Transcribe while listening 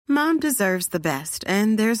Mom deserves the best,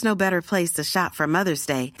 and there's no better place to shop for Mother's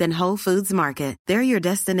Day than Whole Foods Market. They're your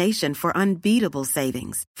destination for unbeatable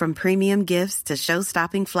savings, from premium gifts to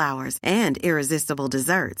show-stopping flowers and irresistible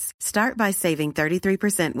desserts. Start by saving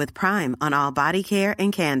 33% with Prime on all body care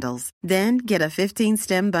and candles. Then get a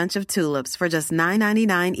 15-stem bunch of tulips for just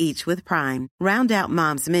 $9.99 each with Prime. Round out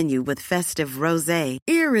Mom's menu with festive rosé,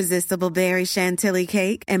 irresistible berry chantilly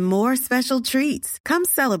cake, and more special treats. Come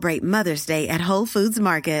celebrate Mother's Day at Whole Foods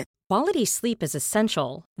Market. Quality sleep is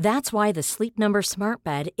essential. That's why the Sleep Number Smart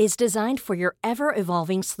Bed is designed for your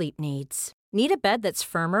ever-evolving sleep needs. Need a bed that's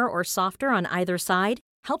firmer or softer on either side?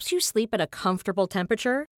 Helps you sleep at a comfortable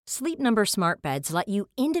temperature? Sleep Number Smart Beds let you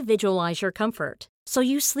individualize your comfort, so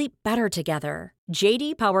you sleep better together.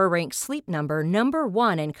 J.D. Power ranks Sleep Number number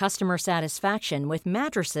 1 in customer satisfaction with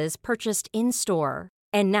mattresses purchased in-store.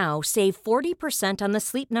 And now save 40% on the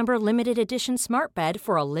Sleep Number Limited Edition Smart Bed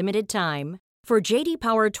for a limited time. For J.D.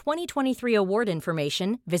 Power 2023 award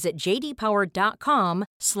information, visit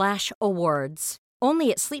jdpower.com/awards.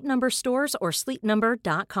 Only at Sleep Number stores or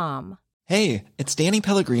sleepnumber.com. Hey, it's Danny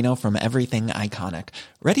Pellegrino from Everything Iconic.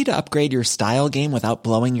 Ready to upgrade your style game without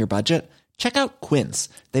blowing your budget? Check out Quince.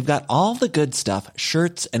 They've got all the good stuff,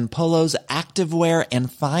 shirts and polos, activewear,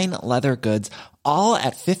 and fine leather goods, all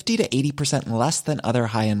at 50 to 80% less than other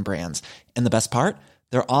high-end brands. And the best part?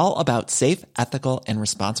 They're all about safe, ethical, and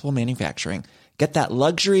responsible manufacturing. Get that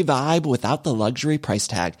luxury vibe without the luxury price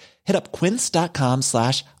tag. Hit up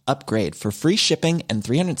quince.com/upgrade for free shipping and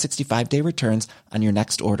 365-day returns on your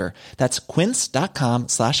next order. That's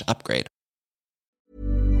quince.com/upgrade.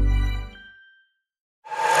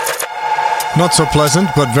 Not so pleasant,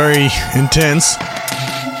 but very intense.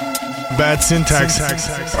 Bad syntax.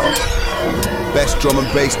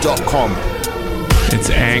 BestDrumAndBass.com. It's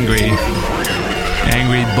angry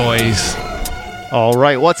boys. All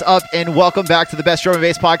right, what's up, and welcome back to the Best Drum and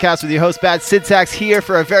Bass Podcast with your host, Bad Syntax, here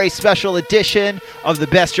for a very special edition of the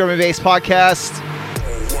Best Drum and Bass Podcast.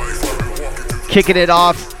 Kicking it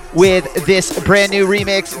off with this brand new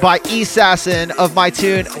remix by Assassin of my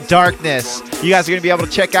tune, Darkness. You guys are going to be able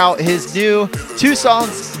to check out his new 2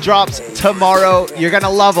 songs, drops tomorrow. You're going to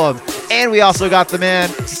love them. And we also got the man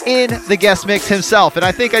in the guest mix himself, and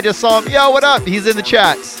I think I just saw him. Yo, what up? He's in the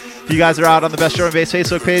chat. If you guys are out on the Best Drum and Bass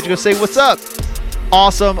Facebook page, go say what's up.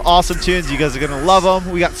 Awesome tunes. You guys are going to love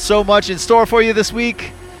them. We got so much in store for you this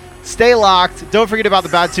week. Stay locked. Don't forget about the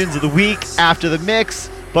bad tunes of the week after the mix.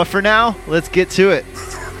 But for now, let's get to it.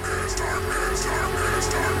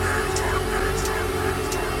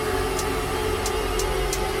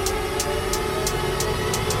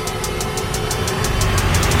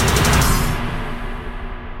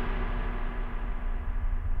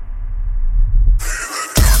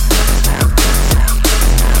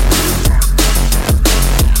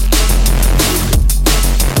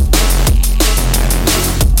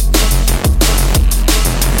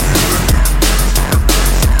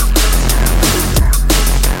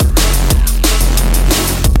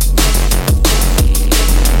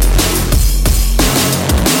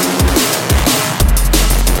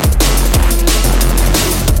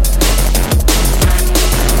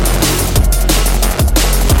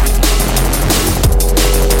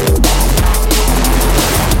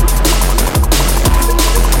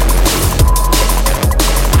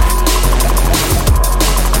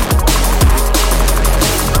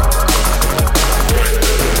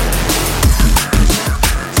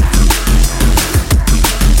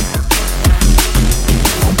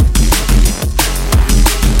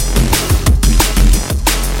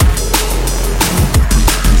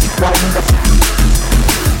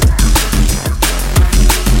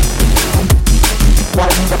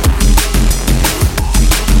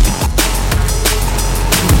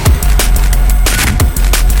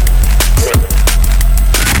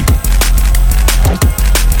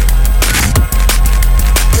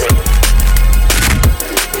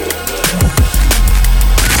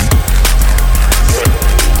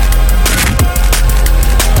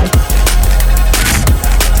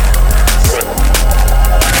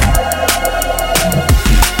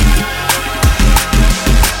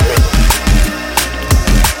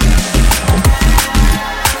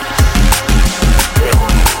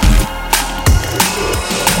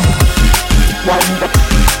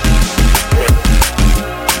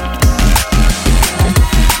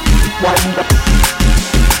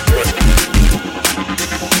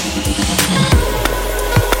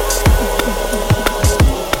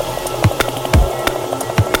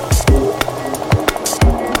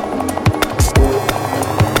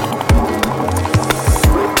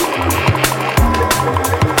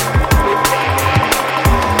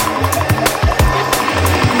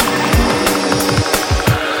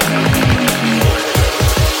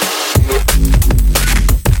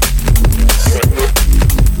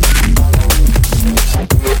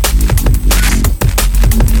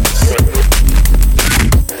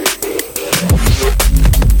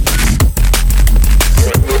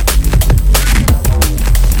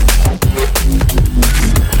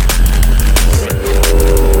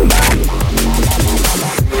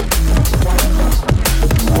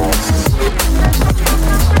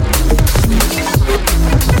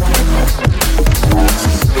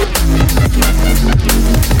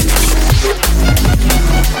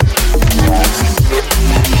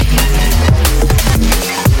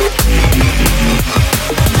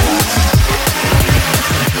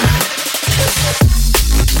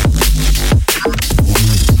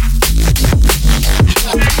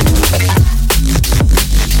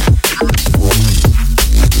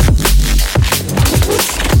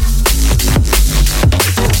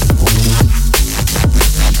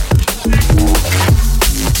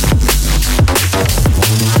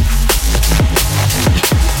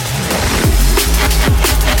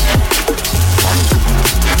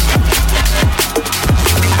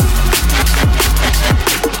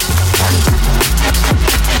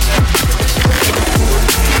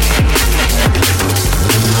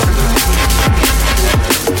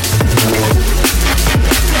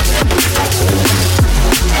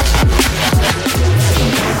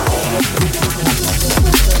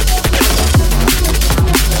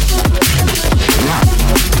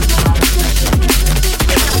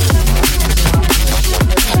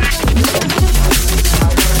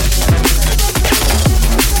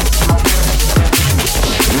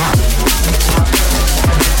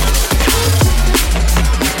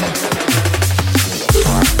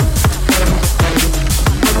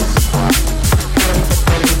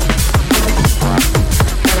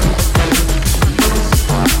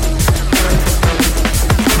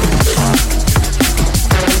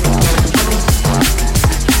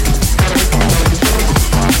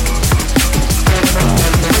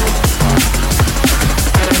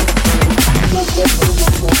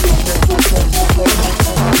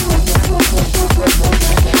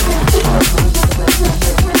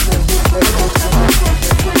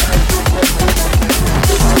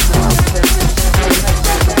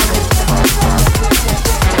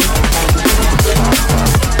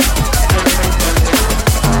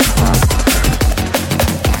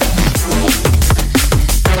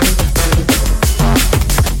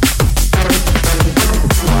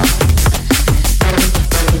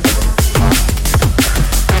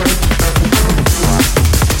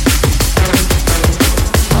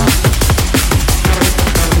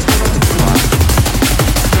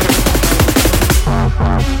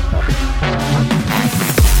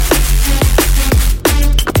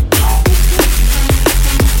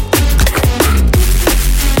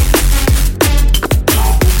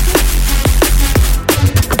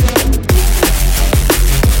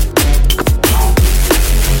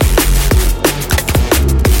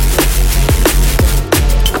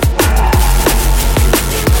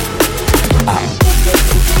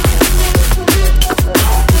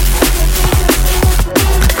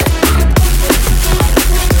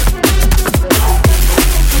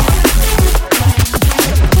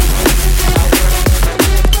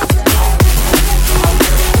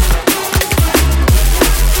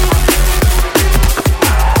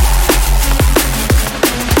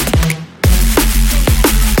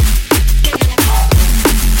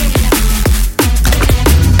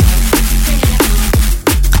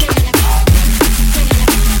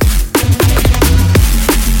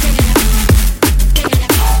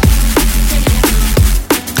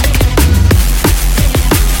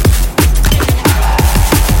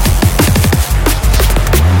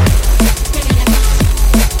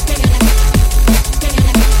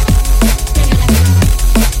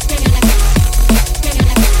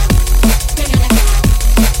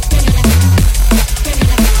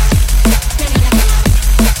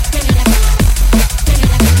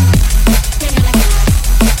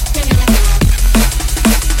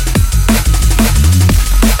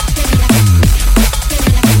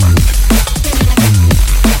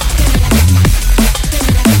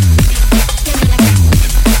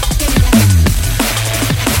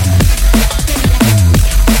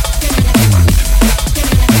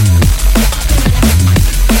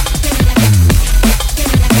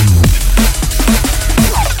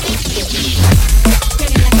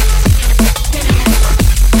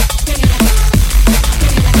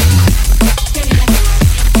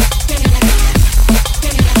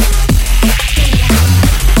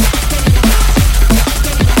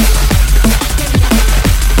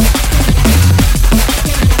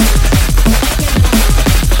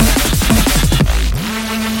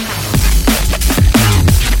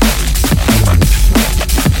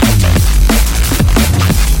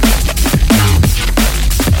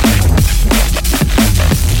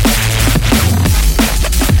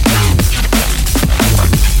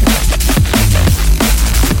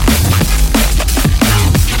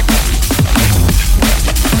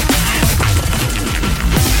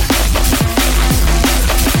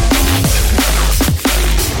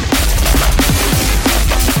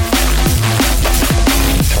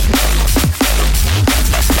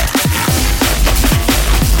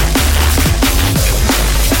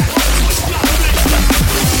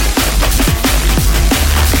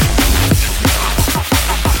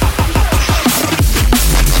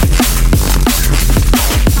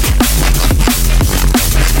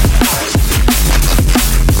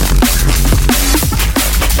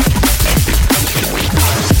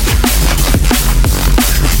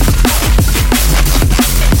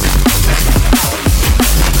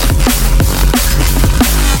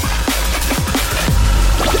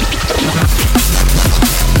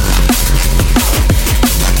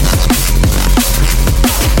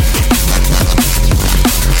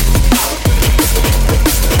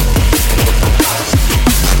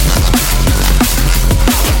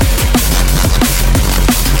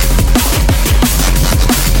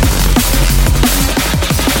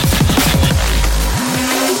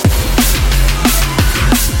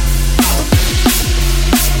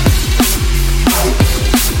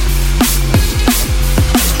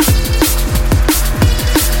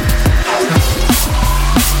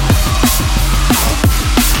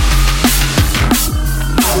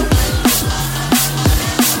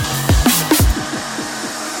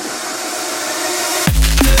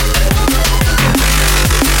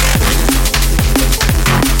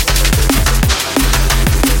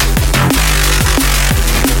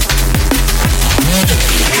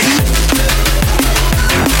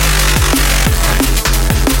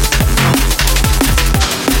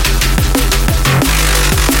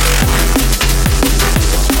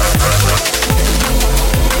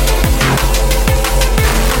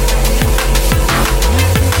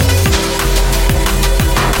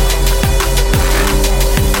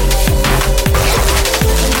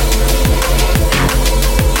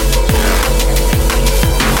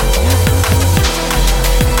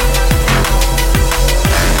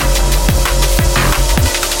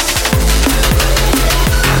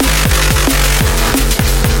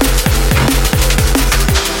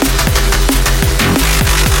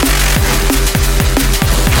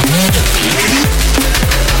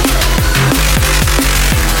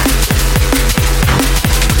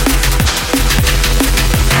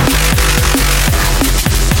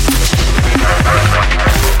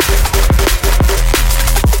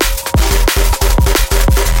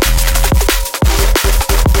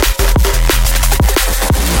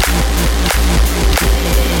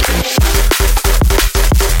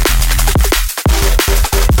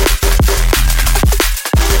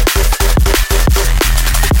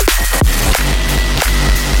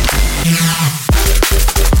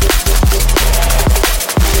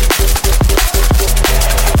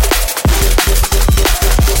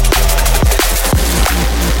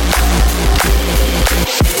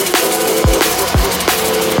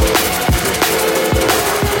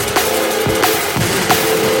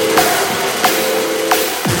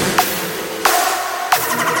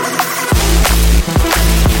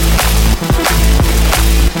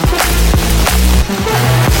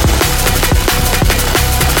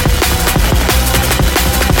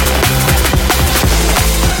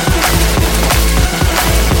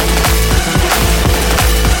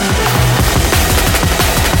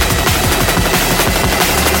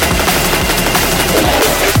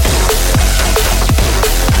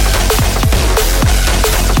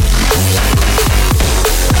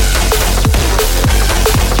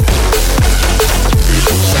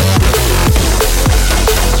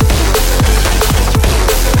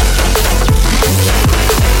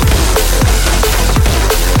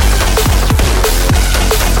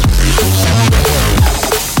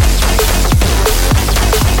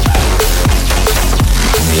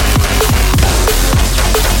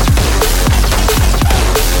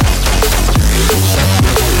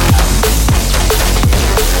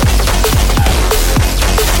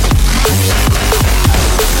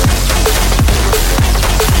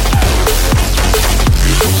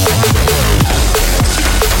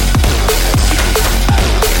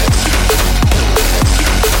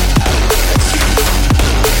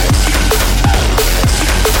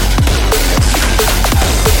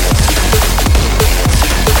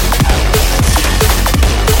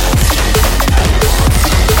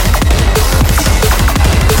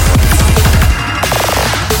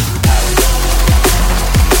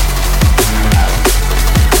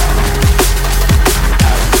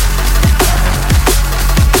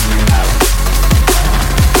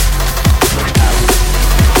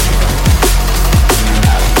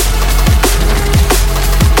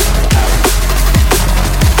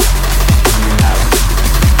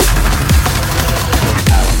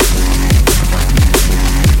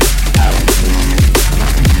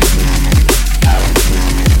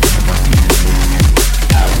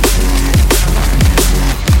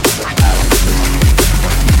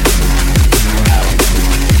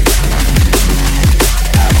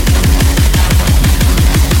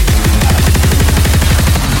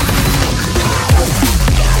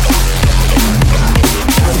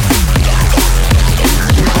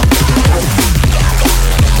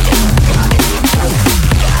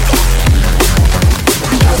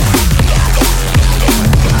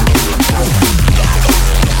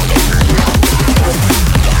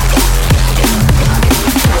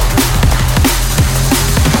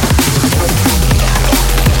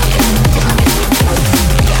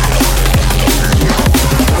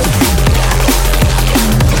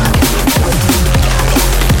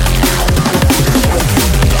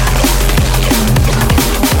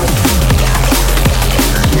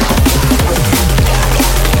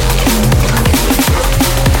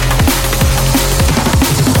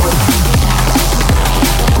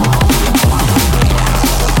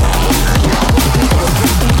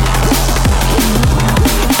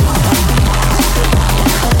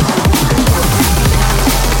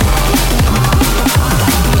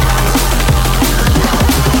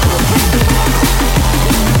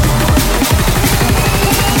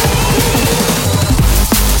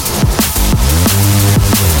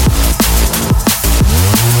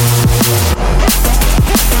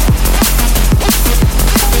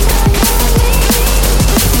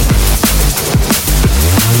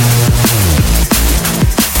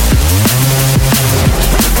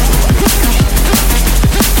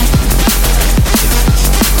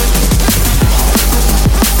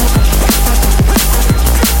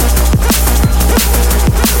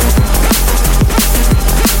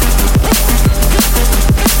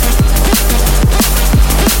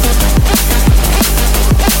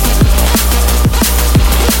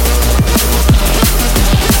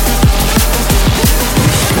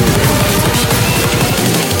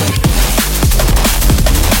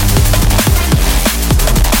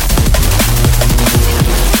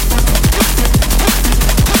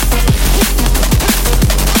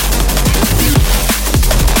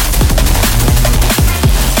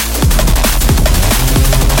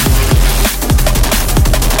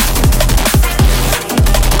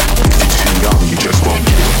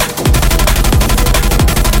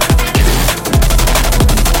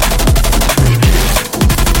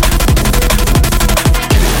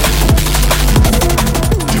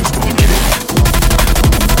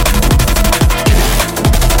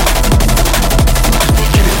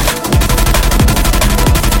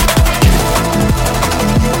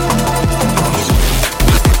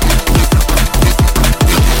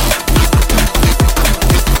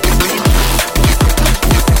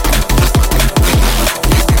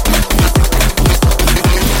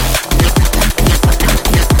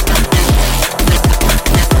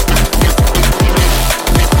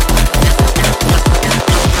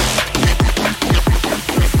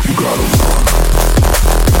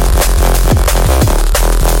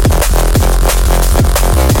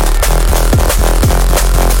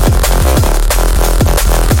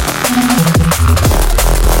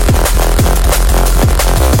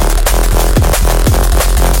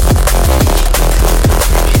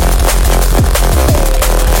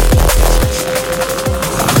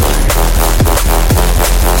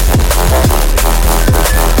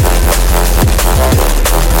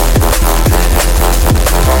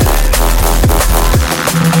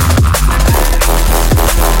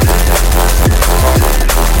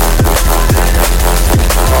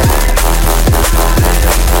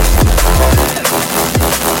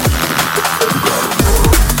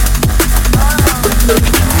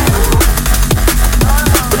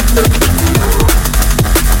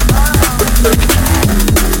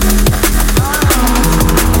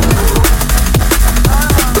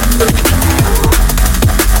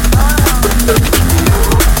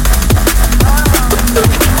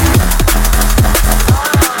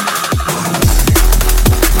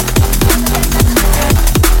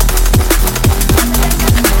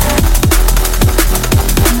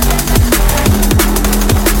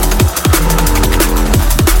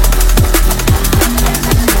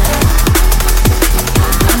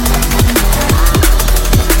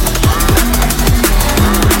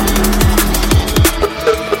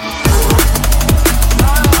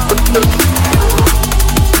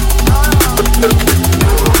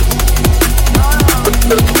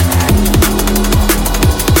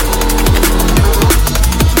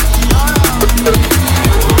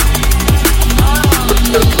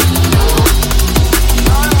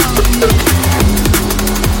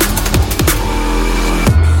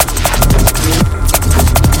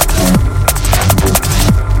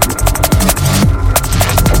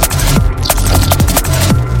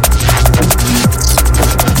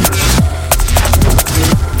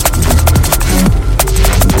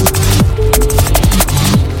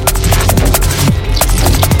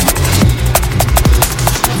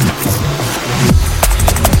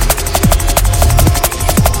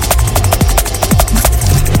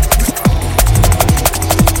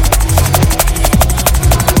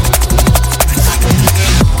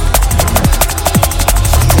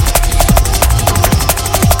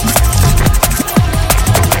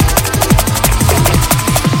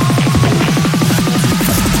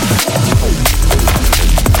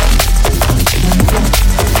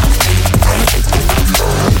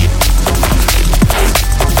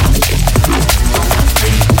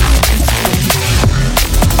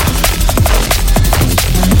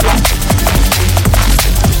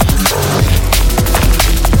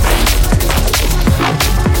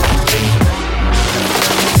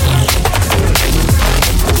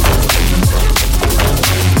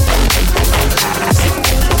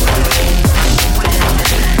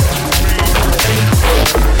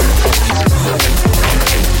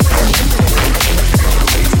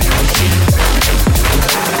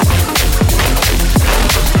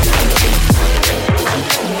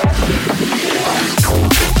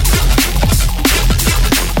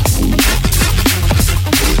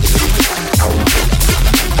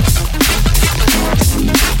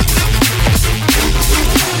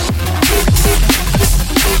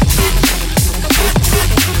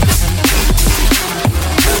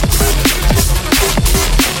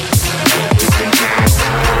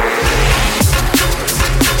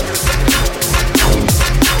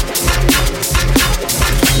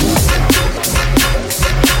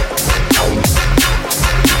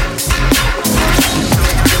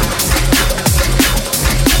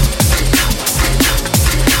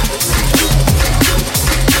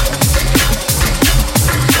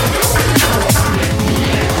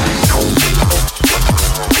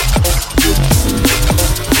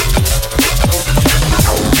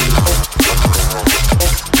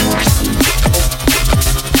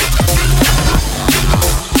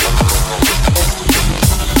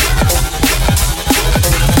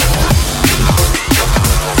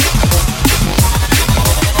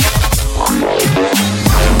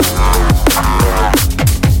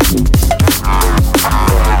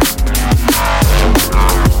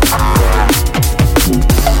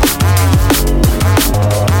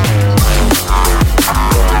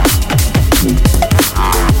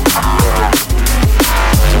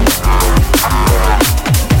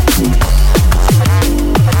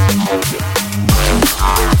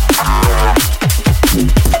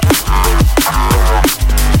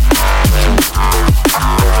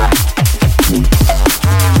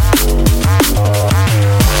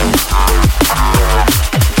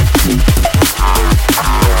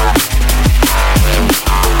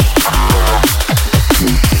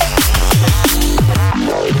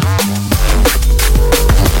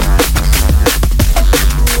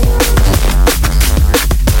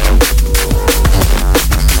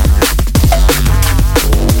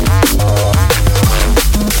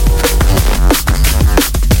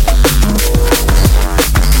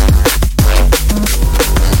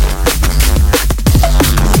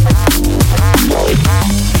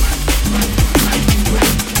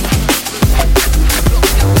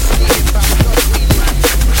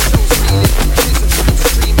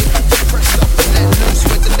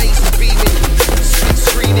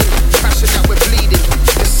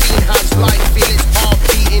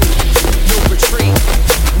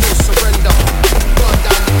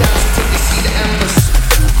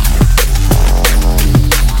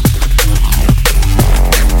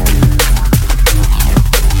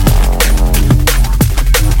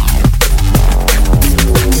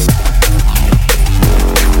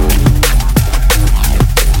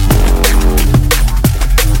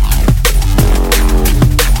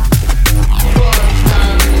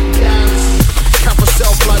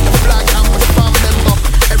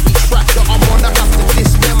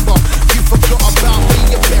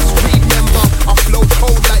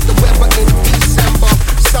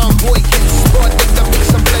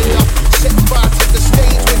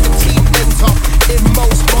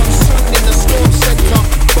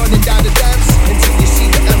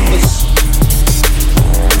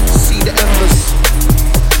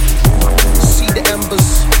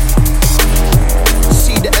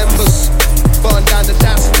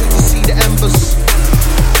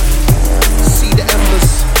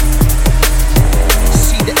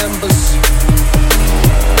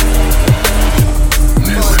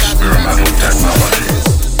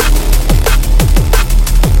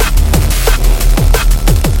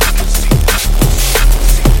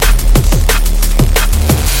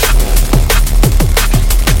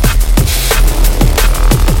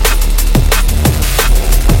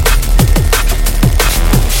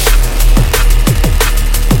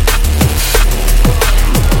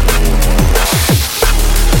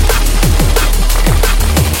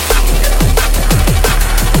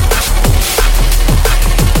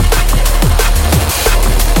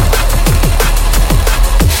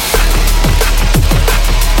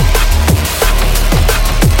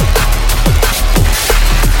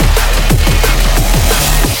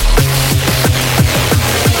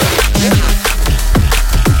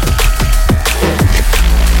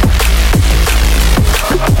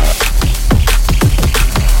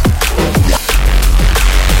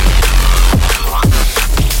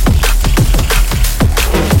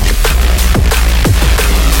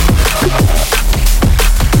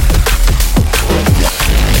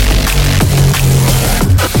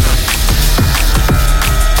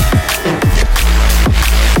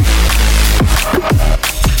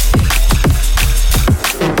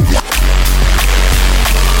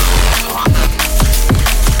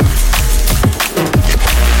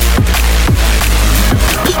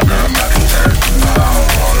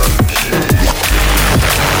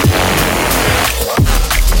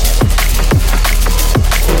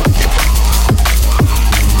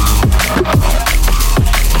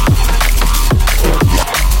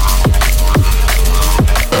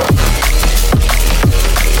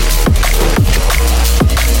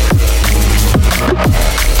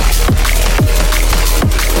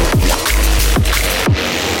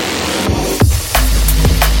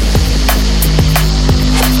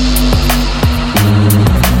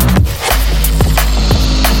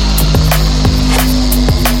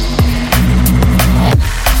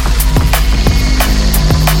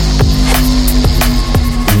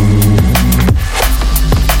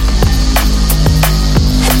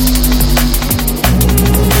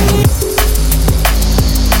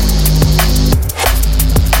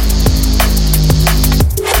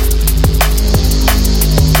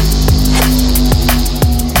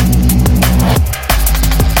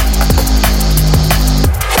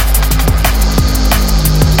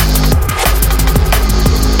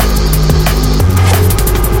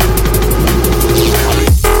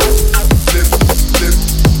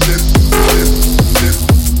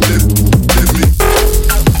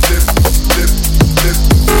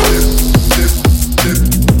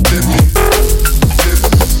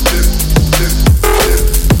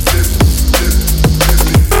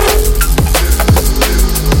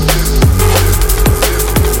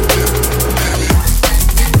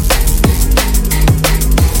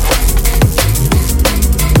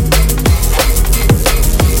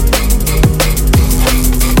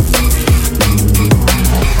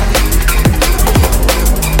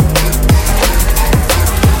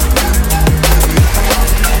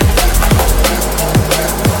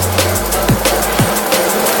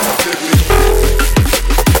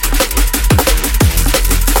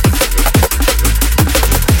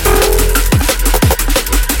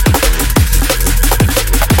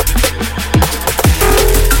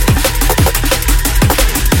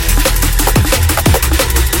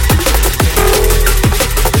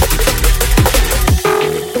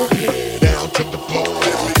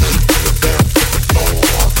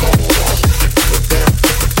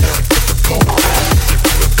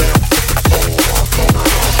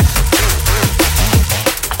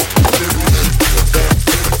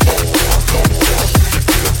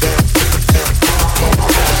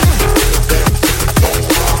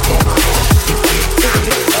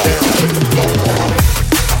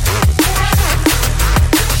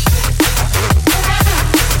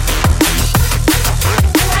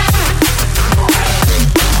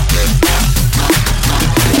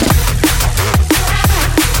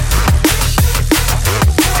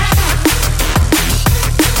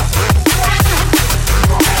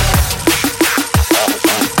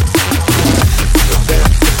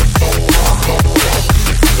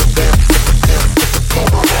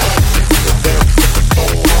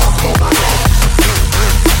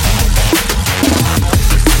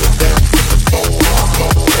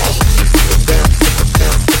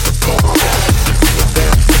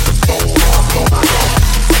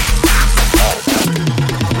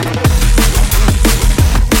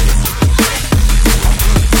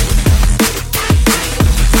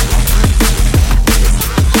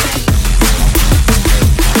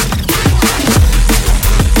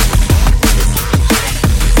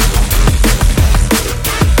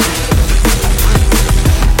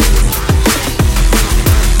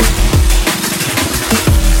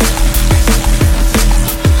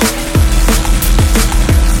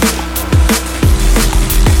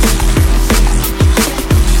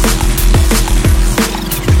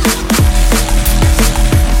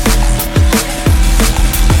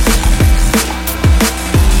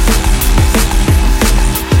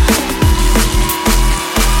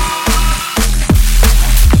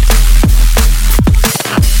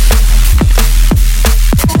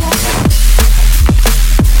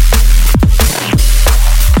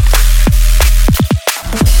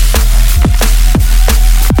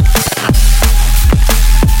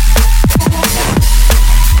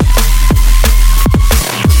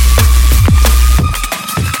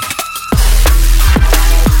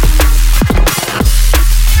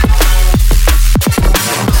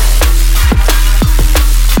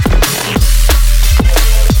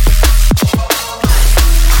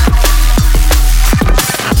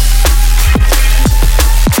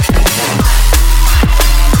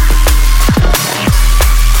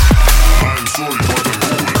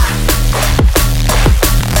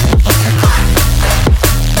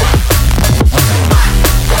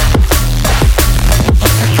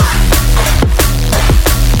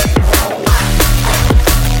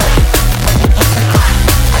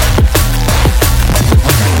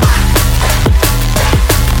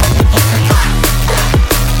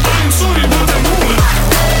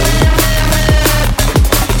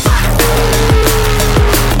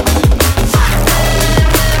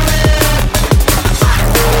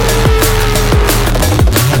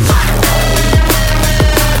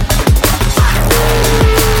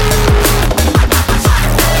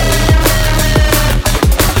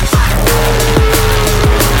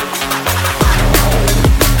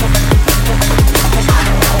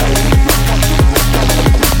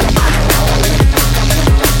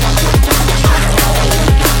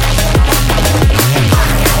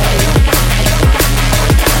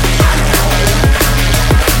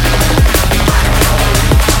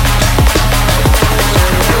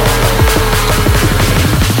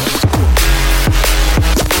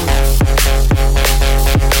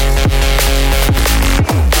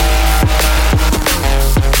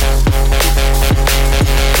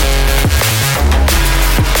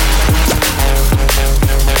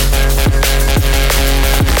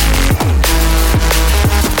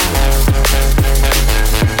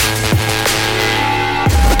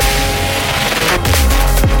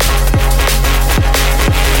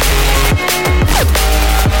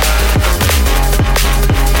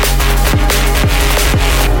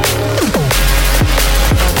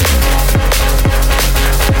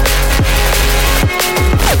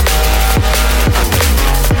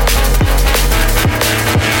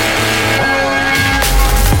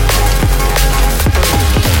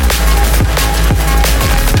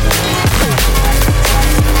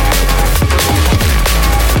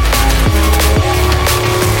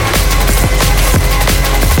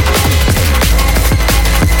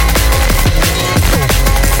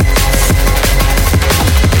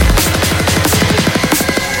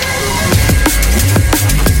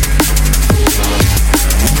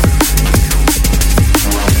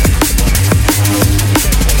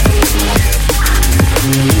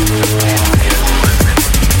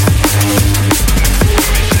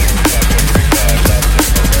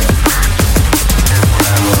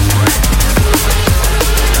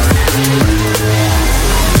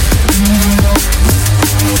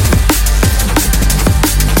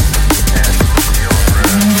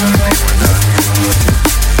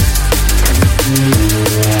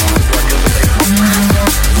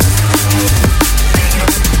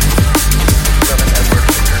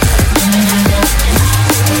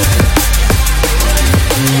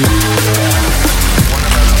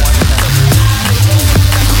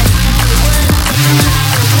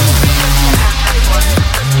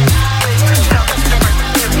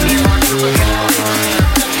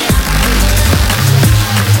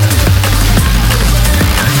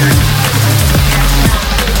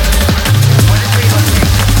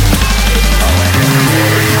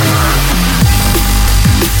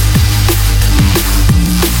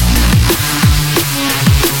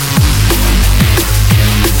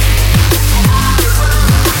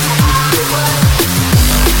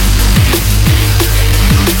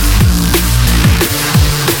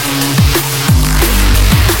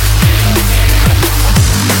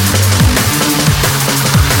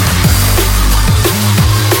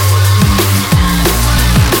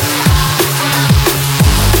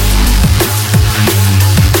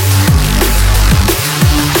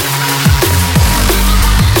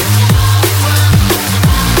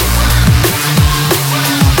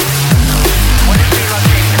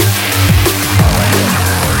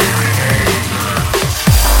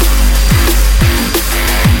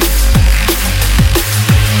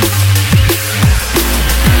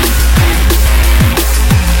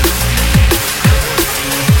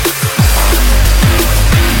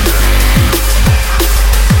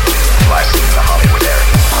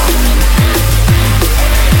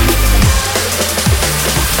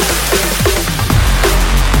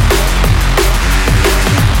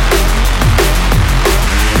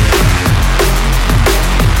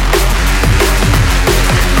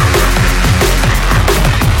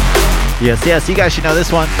 Yes, you guys should know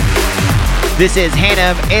this one. This is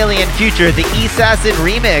Hanem Alien Future, the Assassin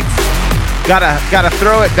remix. Gotta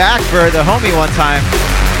throw it back for the homie one time.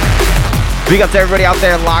 Big up to everybody out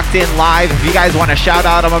there locked in live. If you guys want a shout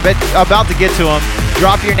out, I'm about to get to them.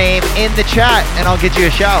 Drop your name in the chat and I'll get you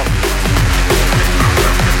a shout.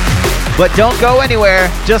 But don't go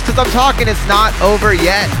anywhere. Just because I'm talking, it's not over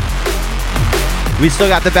yet. We still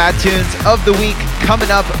got the bad tunes of the week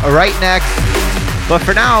coming up right next. But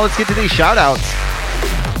for now, let's get to these shout outs.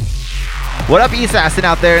 What up, Assassin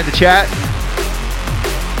out there in the chat?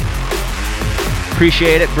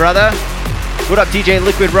 Appreciate it, brother. What up, DJ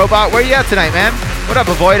Liquid Robot? Where you at tonight, man? What up,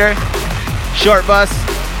 Avoider? Short Bus,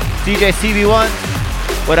 DJ CB1.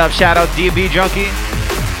 What up, Shadow DB Junkie?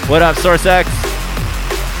 What up, Source X?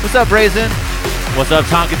 What's up, Brazen? What's up,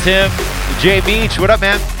 Tonka Tim? J Beach, what up,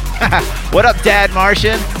 man? What up, Dad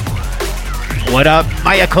Martian? What up,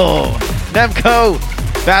 Mayako? Nemco,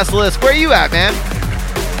 Basilisk, where you at, man?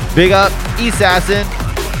 Big up, Assassin,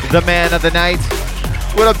 the man of the night.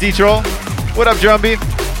 What up, D-Troll? What up, Drumby?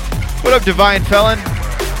 What up, Divine Felon?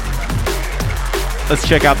 Let's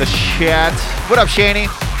check out the chat. What up, Shani?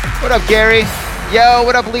 What up, Gary? Yo,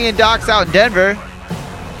 what up, Lee and Docs out in Denver?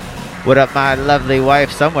 What up, my lovely wife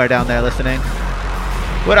somewhere down there listening?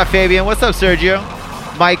 What up, Fabian? What's up, Sergio?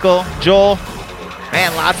 Michael, Joel?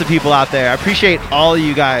 Man, lots of people out there. I appreciate all of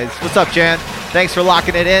you guys. What's up, Jan? Thanks for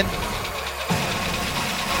locking it in.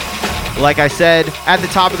 Like I said at the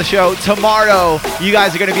top of the show, tomorrow you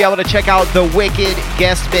guys are going to be able to check out the wicked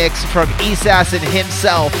guest mix from Assassin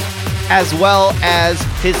himself, as well as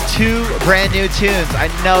his 2 brand new tunes. I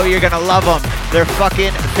know you're going to love them. They're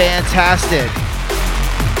fucking fantastic.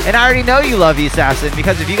 And I already know you love Assassin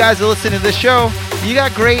because if you guys are listening to this show, you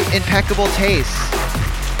got great, impeccable taste.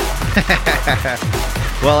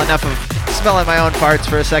 Well, enough of smelling my own farts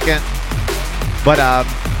for a second. But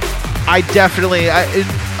I definitely,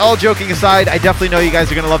 all joking aside, I definitely know you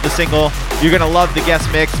guys are going to love the single. You're going to love the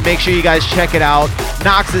guest mix. Make sure you guys check it out.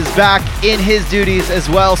 Nox is back in his duties as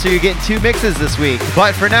well, so you're getting 2 mixes this week.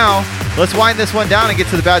 But for now, let's wind this one down and get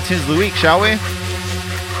to the bad tunes of the week, shall we?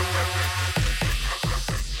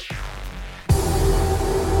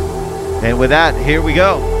 And with that, here we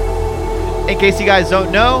go. In case you guys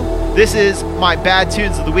don't know, this is my bad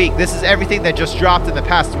tunes of the week. This is everything that just dropped in the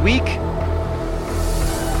past week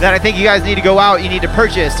that I think you guys need to go out, you need to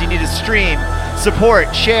purchase, you need to stream,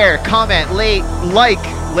 support, share, comment, like,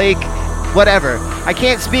 whatever. I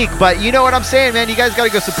can't speak, but you know what I'm saying, man. You guys got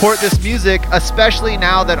to go support this music, especially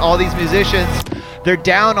now that all these musicians, they're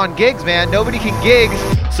down on gigs, man. Nobody can gig,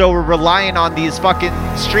 so we're relying on these fucking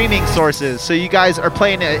streaming sources. So you guys are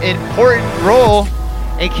playing an important role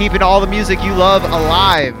in keeping all the music you love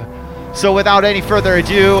alive. So without any further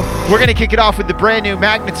ado, we're going to kick it off with the brand new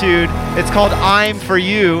Magnitude. It's called I'm For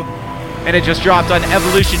You, and it just dropped on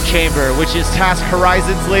Evolution Chamber, which is Task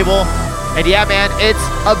Horizon's label. And yeah, man, it's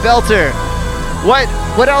a belter.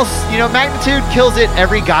 What else? You know, Magnitude kills it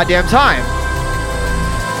every goddamn time.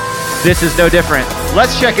 This is no different.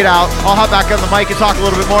 Let's check it out. I'll hop back on the mic and talk a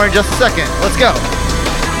little bit more in just a second. Let's go.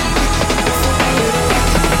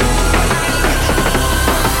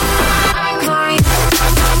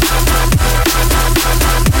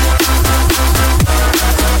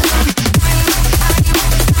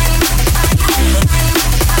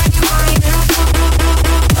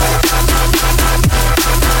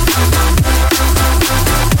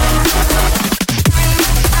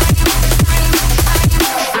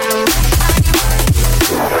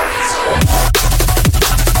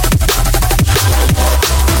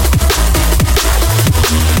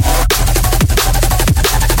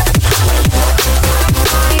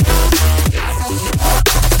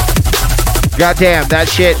 Goddamn, that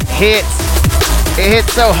shit hits. It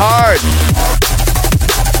hits so hard.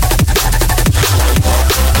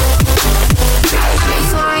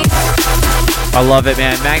 I love it,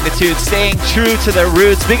 man. Magnitude staying true to their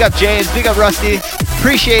roots. Big up James, big up Rusty.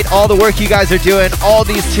 Appreciate all the work you guys are doing. All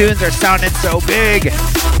these tunes are sounding so big.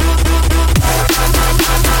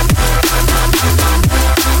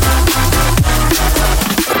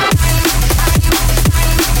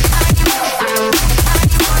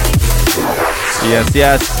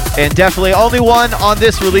 Yes. And definitely only one on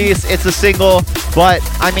this release. It's a single, but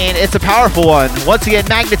I mean, it's a powerful one. Once again,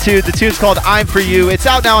 Magnitude. The tune's called I'm For You. It's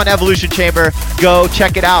out now on Evolution Chamber. Go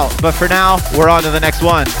check it out. But for now, we're on to the next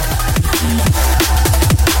one.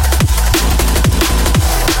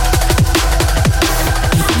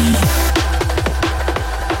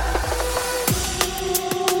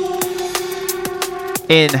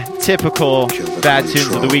 In typical Bad Tunes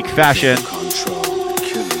of the Week fashion,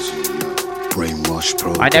 Brainwash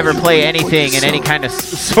I never play anything in any kind of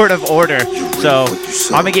sort of order. So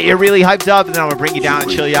I'm going to get you really hyped up, and then I'm going to bring you down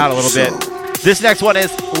and chill you out a little bit. This next one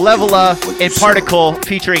is Levela and Particle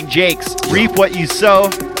featuring Jakes. Reap What You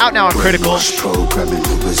Sow. Out now on Critical.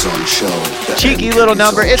 Cheeky little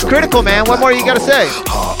number. It's Critical, man. What more you got to say?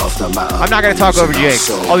 I'm not going to talk over Jake.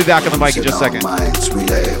 I'll be back on the mic in just a second.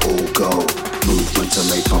 Movement to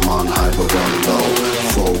make from on high but on low.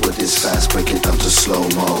 Forward is fast, break it down to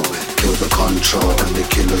slow-mo. Kill the control and the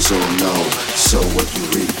killers all know. So what you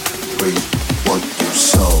reap what you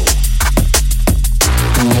sow.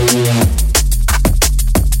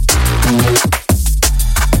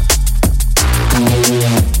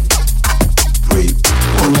 Reap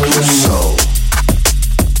what you sow.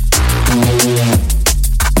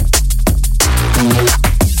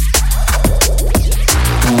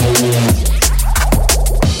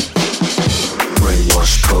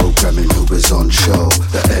 Programming who is on show.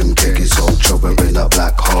 The MK is ultra, we're in a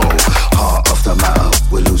black hole. Heart of the matter,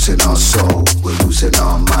 we're losing our soul. We're losing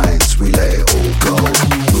our minds, we let it all go.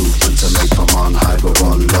 Movement to make from on high, we're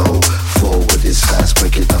on low. Forward is fast,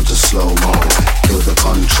 break it down to slow-mo. Kill the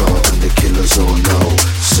control and the killers all know.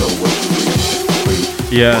 So what we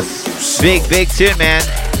yes. Big tune, man.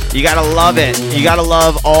 You gotta love it. You gotta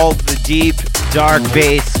love all the deep, dark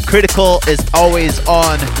bass. Critical is always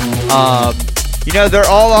on. You know, they're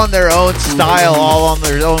all on their own style, all on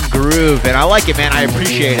their own groove, and I like it, man. I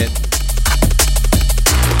appreciate it.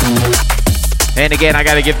 And again, I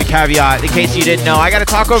gotta give the caveat, in case you didn't know, I gotta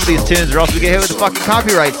talk over these tunes or else we get hit with the fucking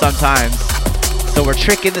copyright sometimes. So we're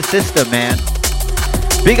tricking the system, man.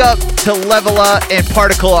 Big up to Levela and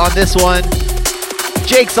Particle on this one.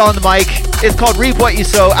 Jake's on the mic. It's called Reap What You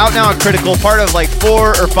Sow, out now on Critical, part of like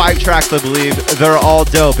 4 or 5 tracks, I believe. They're all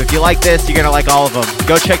dope. If you like this, you're gonna like all of them.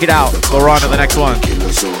 Go check it out. We're on to the next one.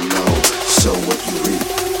 So what you reap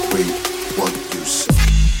what you sow.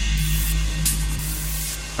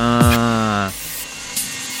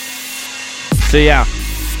 So yeah,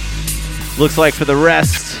 looks like for the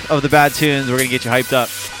rest of the bad tunes, we're gonna get you hyped up.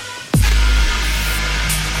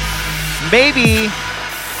 Maybe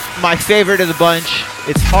my favorite of the bunch.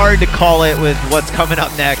 It's hard to call it with what's coming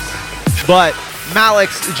up next, but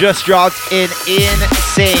Malix just dropped an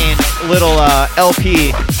insane little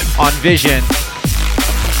LP on Vision.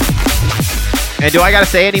 And do I gotta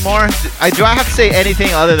say any more? Do I have to say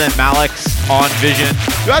anything other than Malix on Vision?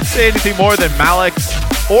 Do I have to say anything more than Malix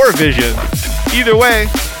or Vision? Either way,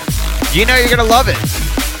 you know you're gonna love it.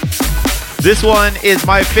 This one is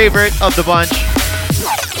my favorite of the bunch.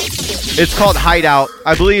 It's called Hideout.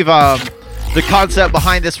 I believe the concept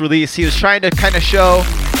behind this release, he was trying to kind of show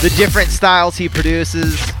the different styles he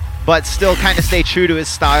produces, but still kind of stay true to his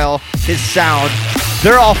style, his sound.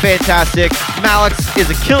 They're all fantastic. Malix is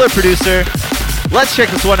a killer producer. Let's check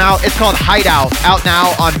this one out. It's called Hideout, out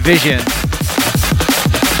now on Vision.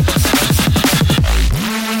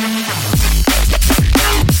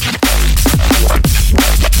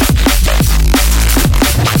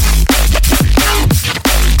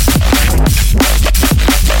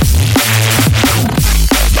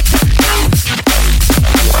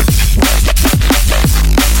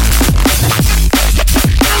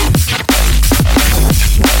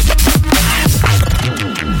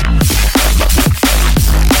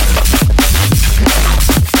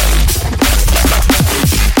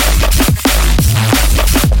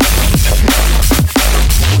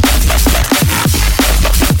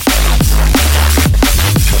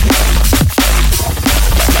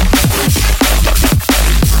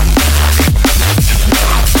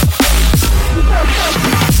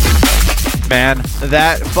 Man,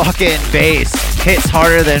 that fucking bass hits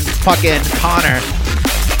harder than fucking Connor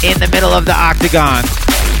in the middle of the octagon.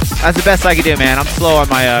 That's the best I can do, man. I'm slow on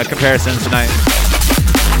my comparisons tonight.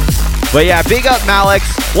 But yeah, big up Malix.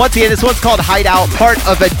 Once again, this one's called Hideout, part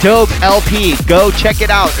of a dope LP. Go check it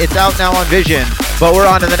out. It's out now on Vision. But we're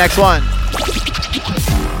on to the next one.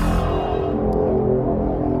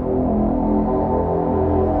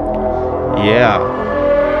 Yeah.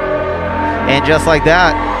 And just like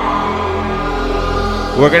that,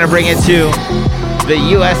 we're going to bring it to the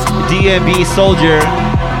US DMB Soldier.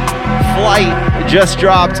 Flight just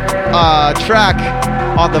dropped a track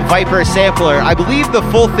on the Viper sampler. I believe the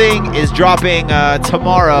full thing is dropping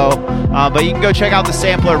tomorrow, but you can go check out the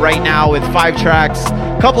sampler right now with 5 tracks,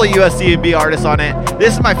 a couple of US DMB artists on it.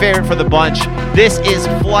 This is my favorite for the bunch. This is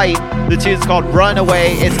Flight. The tune's called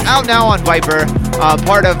Runaway. It's out now on Viper,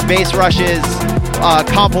 part of Bass Rush's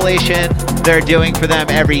compilation they're doing for them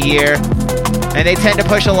every year. And they tend to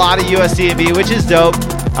push a lot of US DMB, which is dope.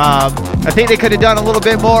 I think they could have done a little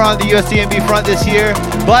bit more on the USDMB front this year,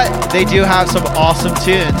 but they do have some awesome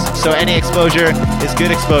tunes. So any exposure is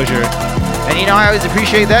good exposure. And you know, I always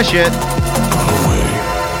appreciate that shit.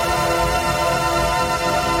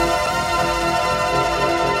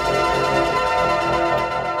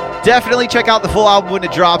 Definitely check out the full album when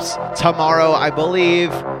it drops tomorrow, I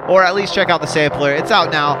believe. Or at least check out the sampler. It's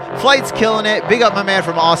out now. Flight's killing it. Big up my man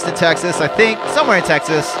from Austin, Texas. I think somewhere in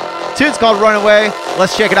Texas. Tune's called Runaway.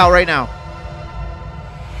 Let's check it out right now.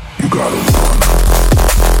 You gotta run.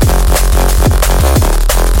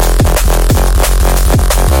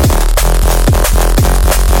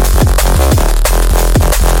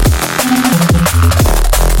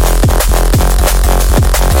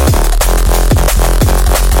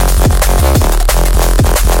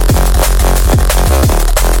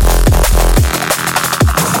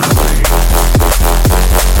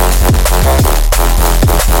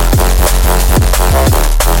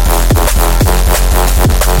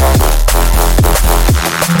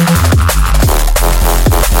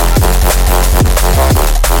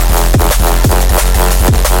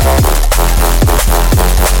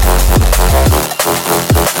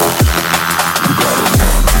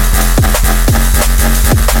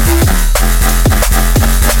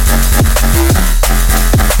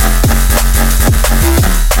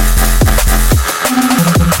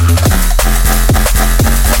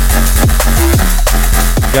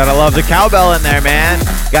 Gotta love the cowbell in there, man.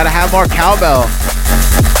 Gotta have more cowbell.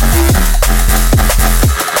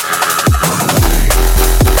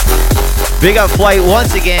 Big up Flight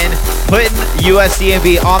once again, putting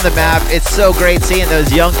USDMB on the map. It's so great seeing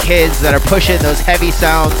those young kids that are pushing those heavy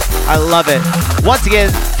sounds. I love it. Once again,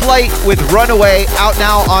 Flight with Runaway out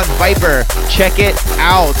now on Viper. Check it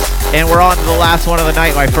out. And we're on to the last one of the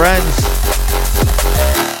night, my friends.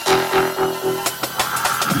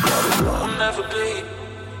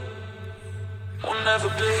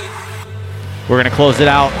 We're going to close it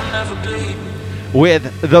out with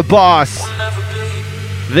the boss,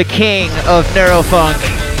 the king of Neurofunk,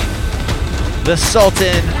 the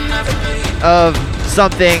sultan of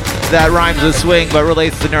something that rhymes with swing but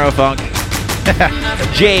relates to Neurofunk.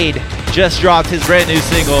 Jade just dropped his brand new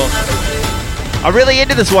single. I'm really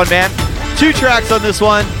into this one, man. 2 tracks on this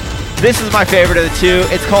one. This is my favorite of the 2.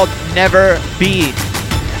 It's called Never Be.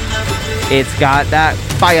 It's got that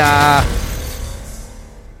fire.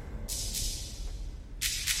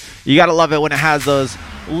 You gotta love it when it has those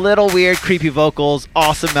little weird, creepy vocals,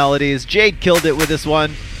 awesome melodies. Jade killed it with this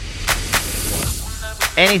one.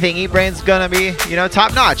 Anything Eatbrain's gonna be, you know,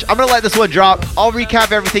 top notch. I'm gonna let this one drop. I'll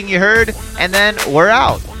recap everything you heard, and then we're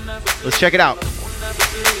out. Let's check it out.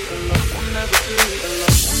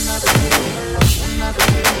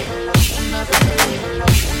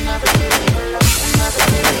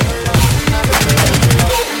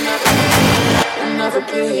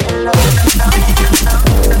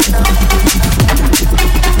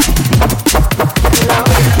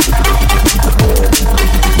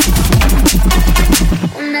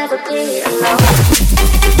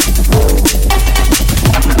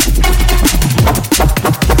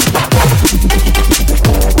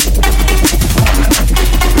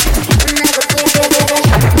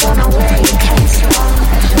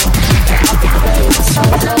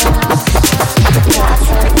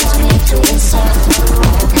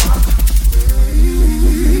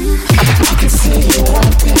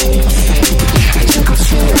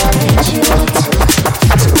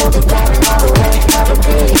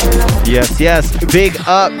 Yes, big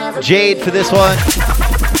up Jade for this one.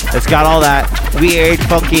 It's got all that weird,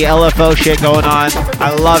 funky LFO shit going on. I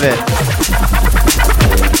love it.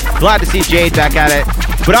 Glad to see Jade back at it.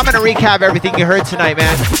 But I'm going to recap everything you heard tonight,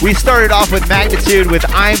 man. We started off with Magnitude with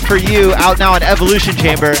I'm For You, out now on Evolution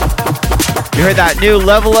Chamber. You heard that new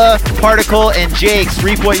Levela, Particle, and Jake's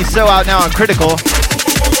Reap What You Sow out now on Critical.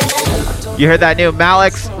 You heard that new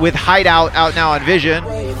Malix with Hideout out now on Vision.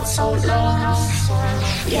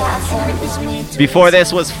 Before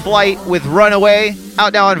this was Flight with Runaway,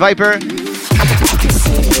 out now on Viper.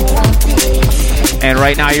 And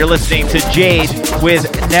right now you're listening to Jade with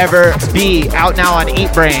Never Be, out now on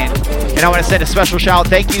Eatbrain. And I want to send a special shout.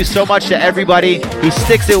 Thank you so much to everybody who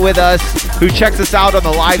sticks it with us, who checks us out on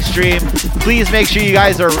the live stream. Please make sure you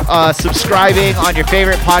guys are subscribing on your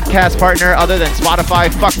favorite podcast partner other than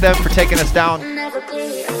Spotify. Fuck them for taking us down.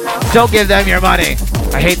 Don't give them your money.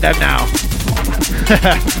 I hate them now.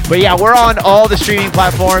 But yeah, we're on all the streaming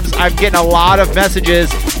platforms. I'm getting a lot of messages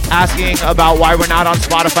asking about why we're not on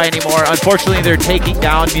Spotify anymore. Unfortunately, they're taking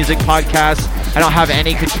down music podcasts. I don't have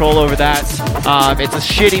any control over that. It's a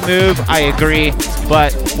shitty move, I agree.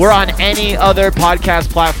 But we're on any other podcast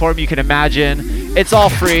platform you can imagine. It's all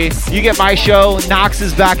free. You get my show. Knox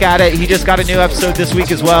is back at it. He just got a new episode this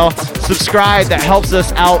week as well. Subscribe. That helps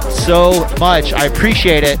us out so much. I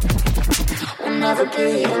appreciate it.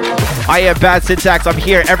 I am Bad Syntax. I'm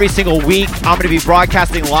here every single week. I'm going to be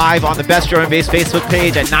broadcasting live on the Best Drum and Bass Facebook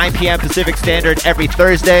page at 9 p.m. Pacific Standard every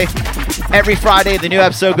Thursday. Every Friday, the new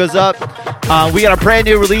episode goes up. We got a brand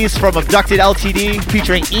new release from Abducted LTD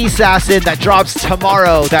featuring Assassin that drops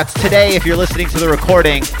tomorrow. That's today if you're listening to the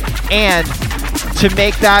recording. And to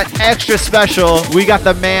make that extra special, we got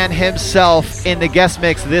the man himself in the guest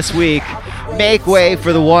mix this week. Make way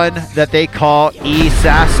for the one that they call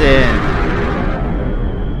Assassin.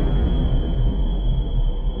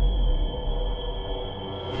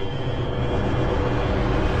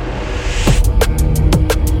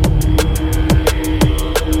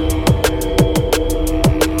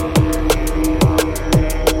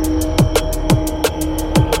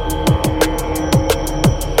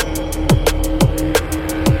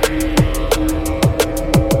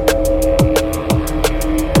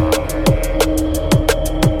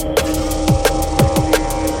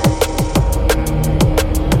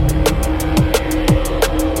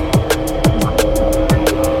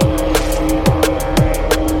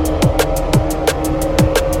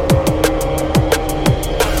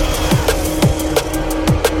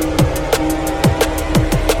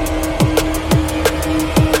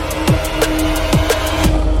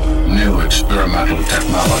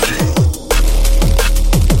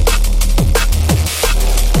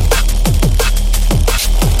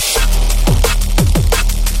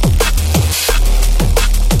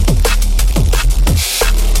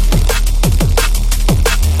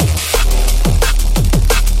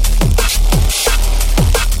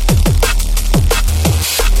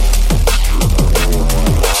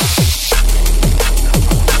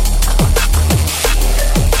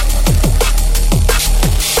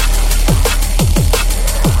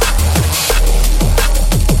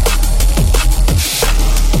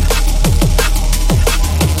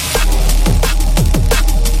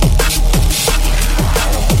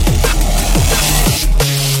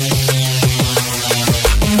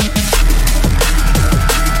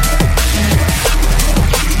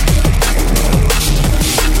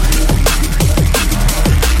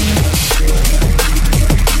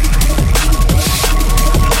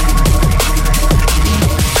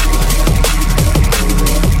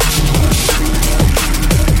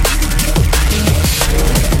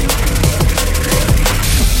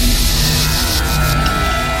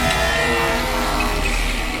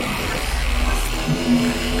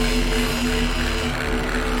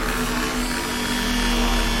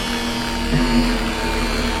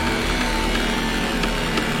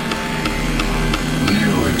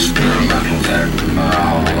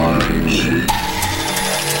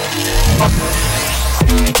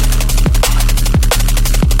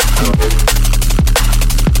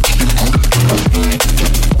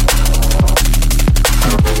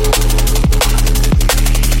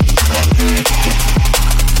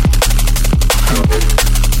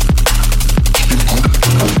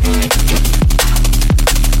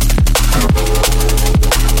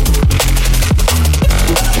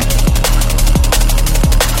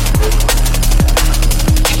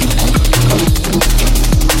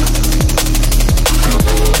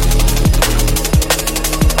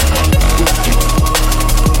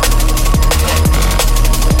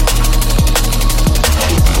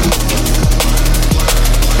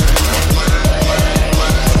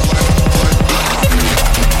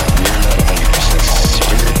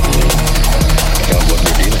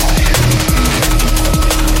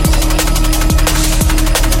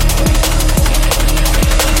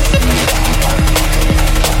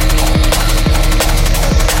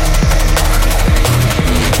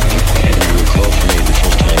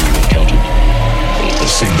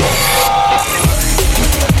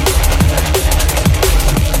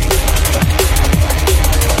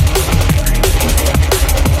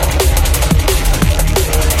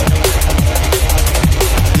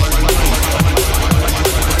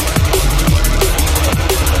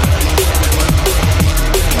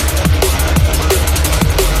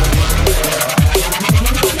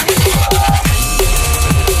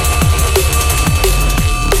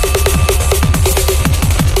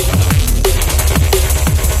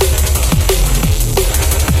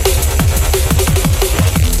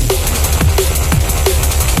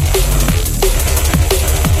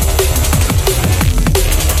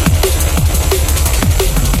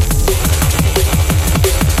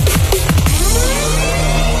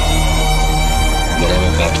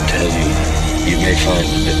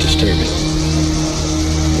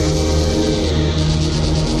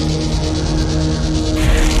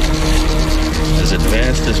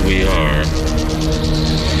 advanced as we are,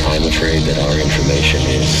 I'm afraid that our information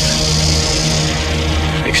is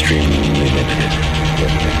extremely limited.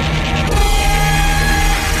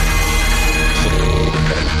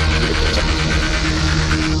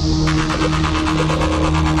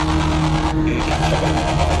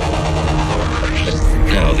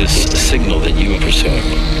 Now, this signal that you are pursuing,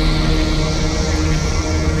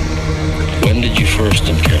 when did you first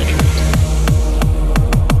encounter it?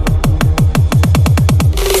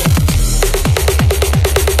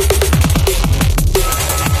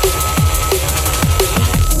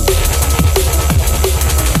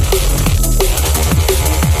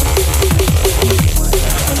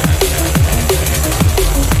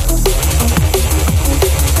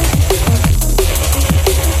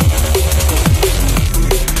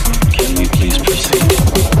 Can we please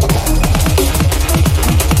proceed?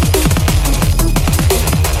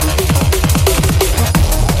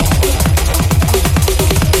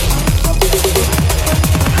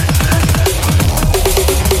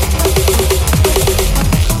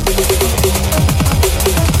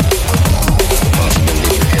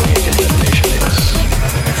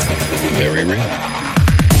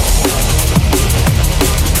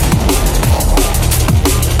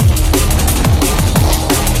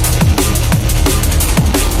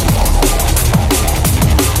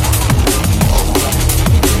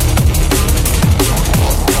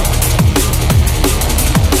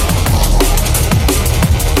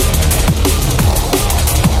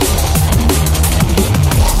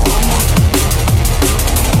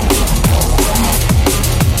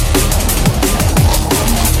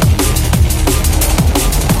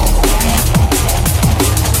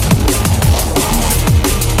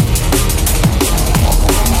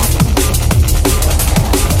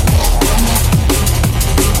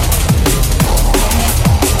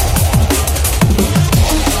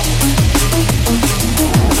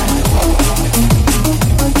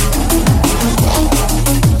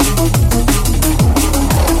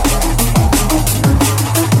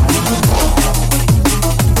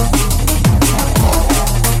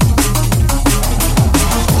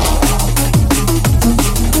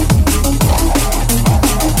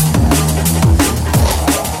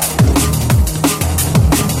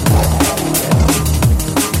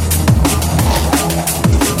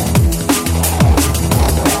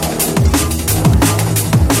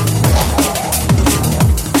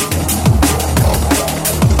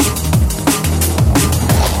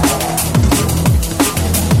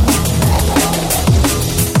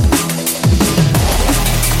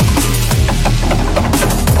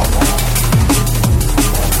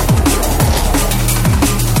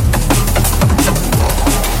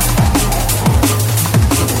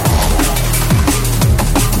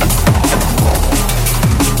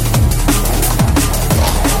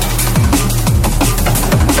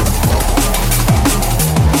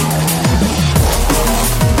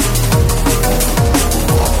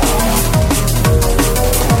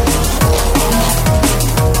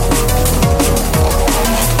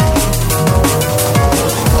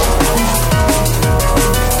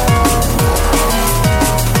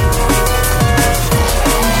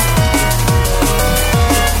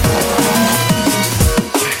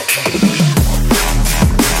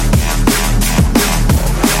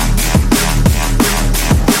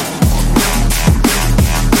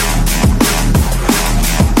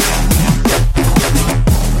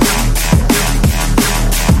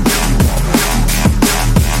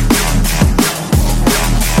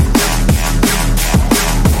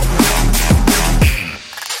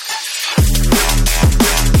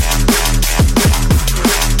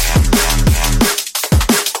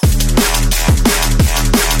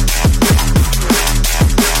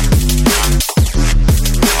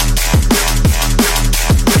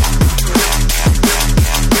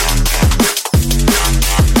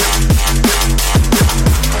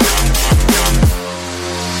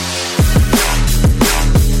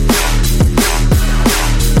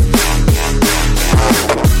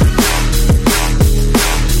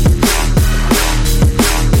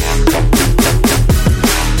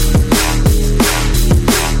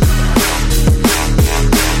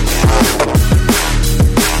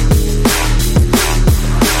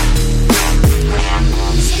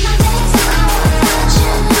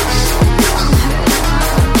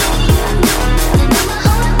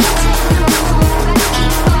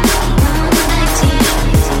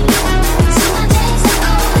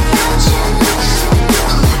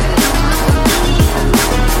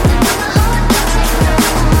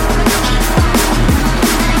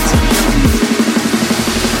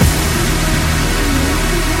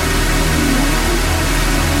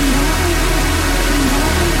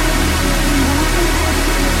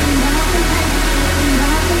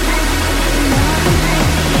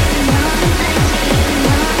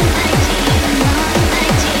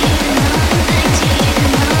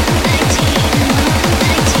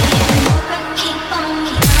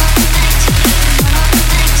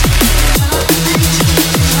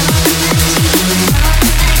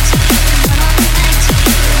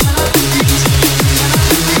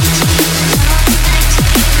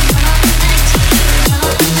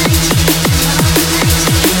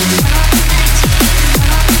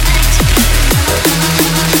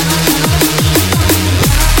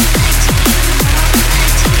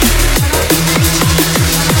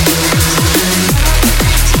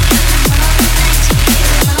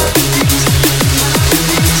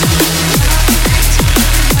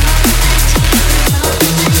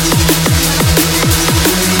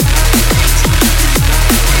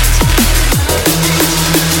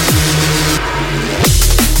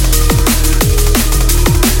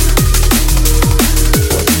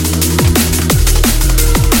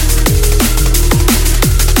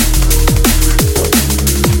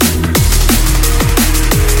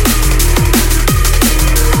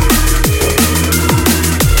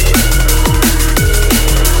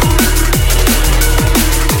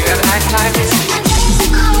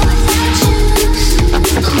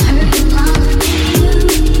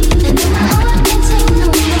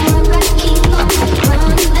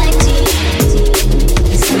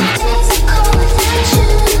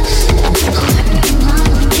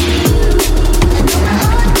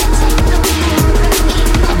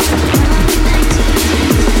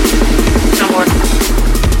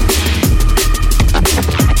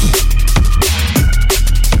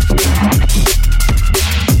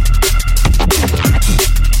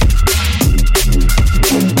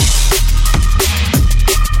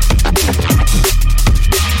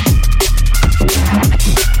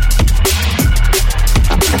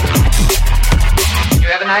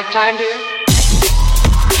 nighttime, dear?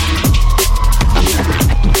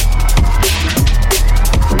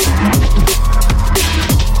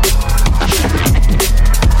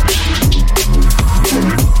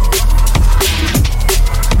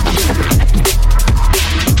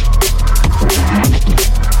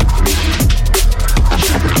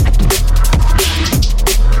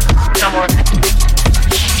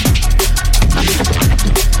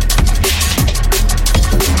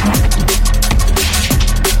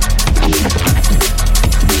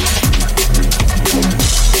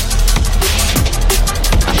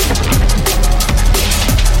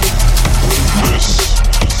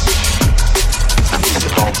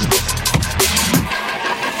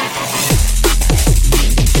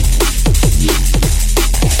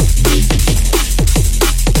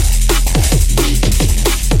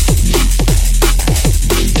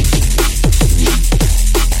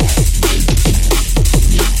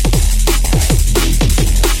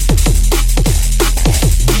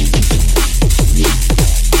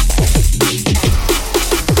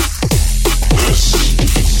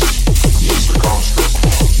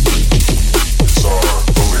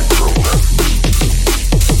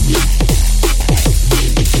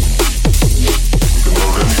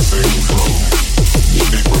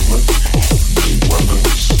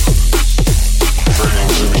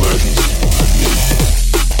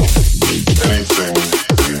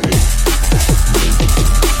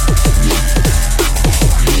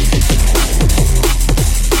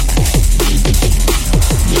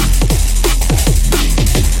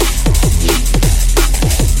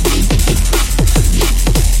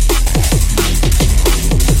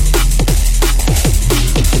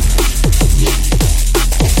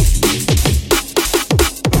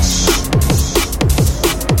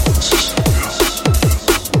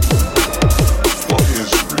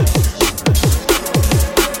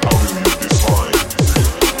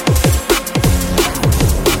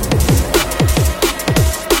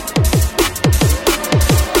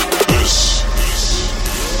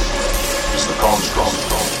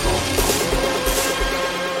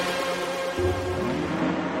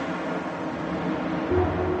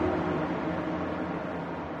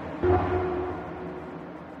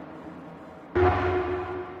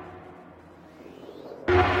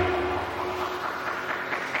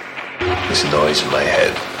 This noise in my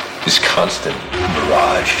head, this constant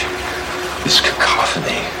barrage, this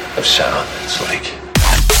cacophony of sound. It's like...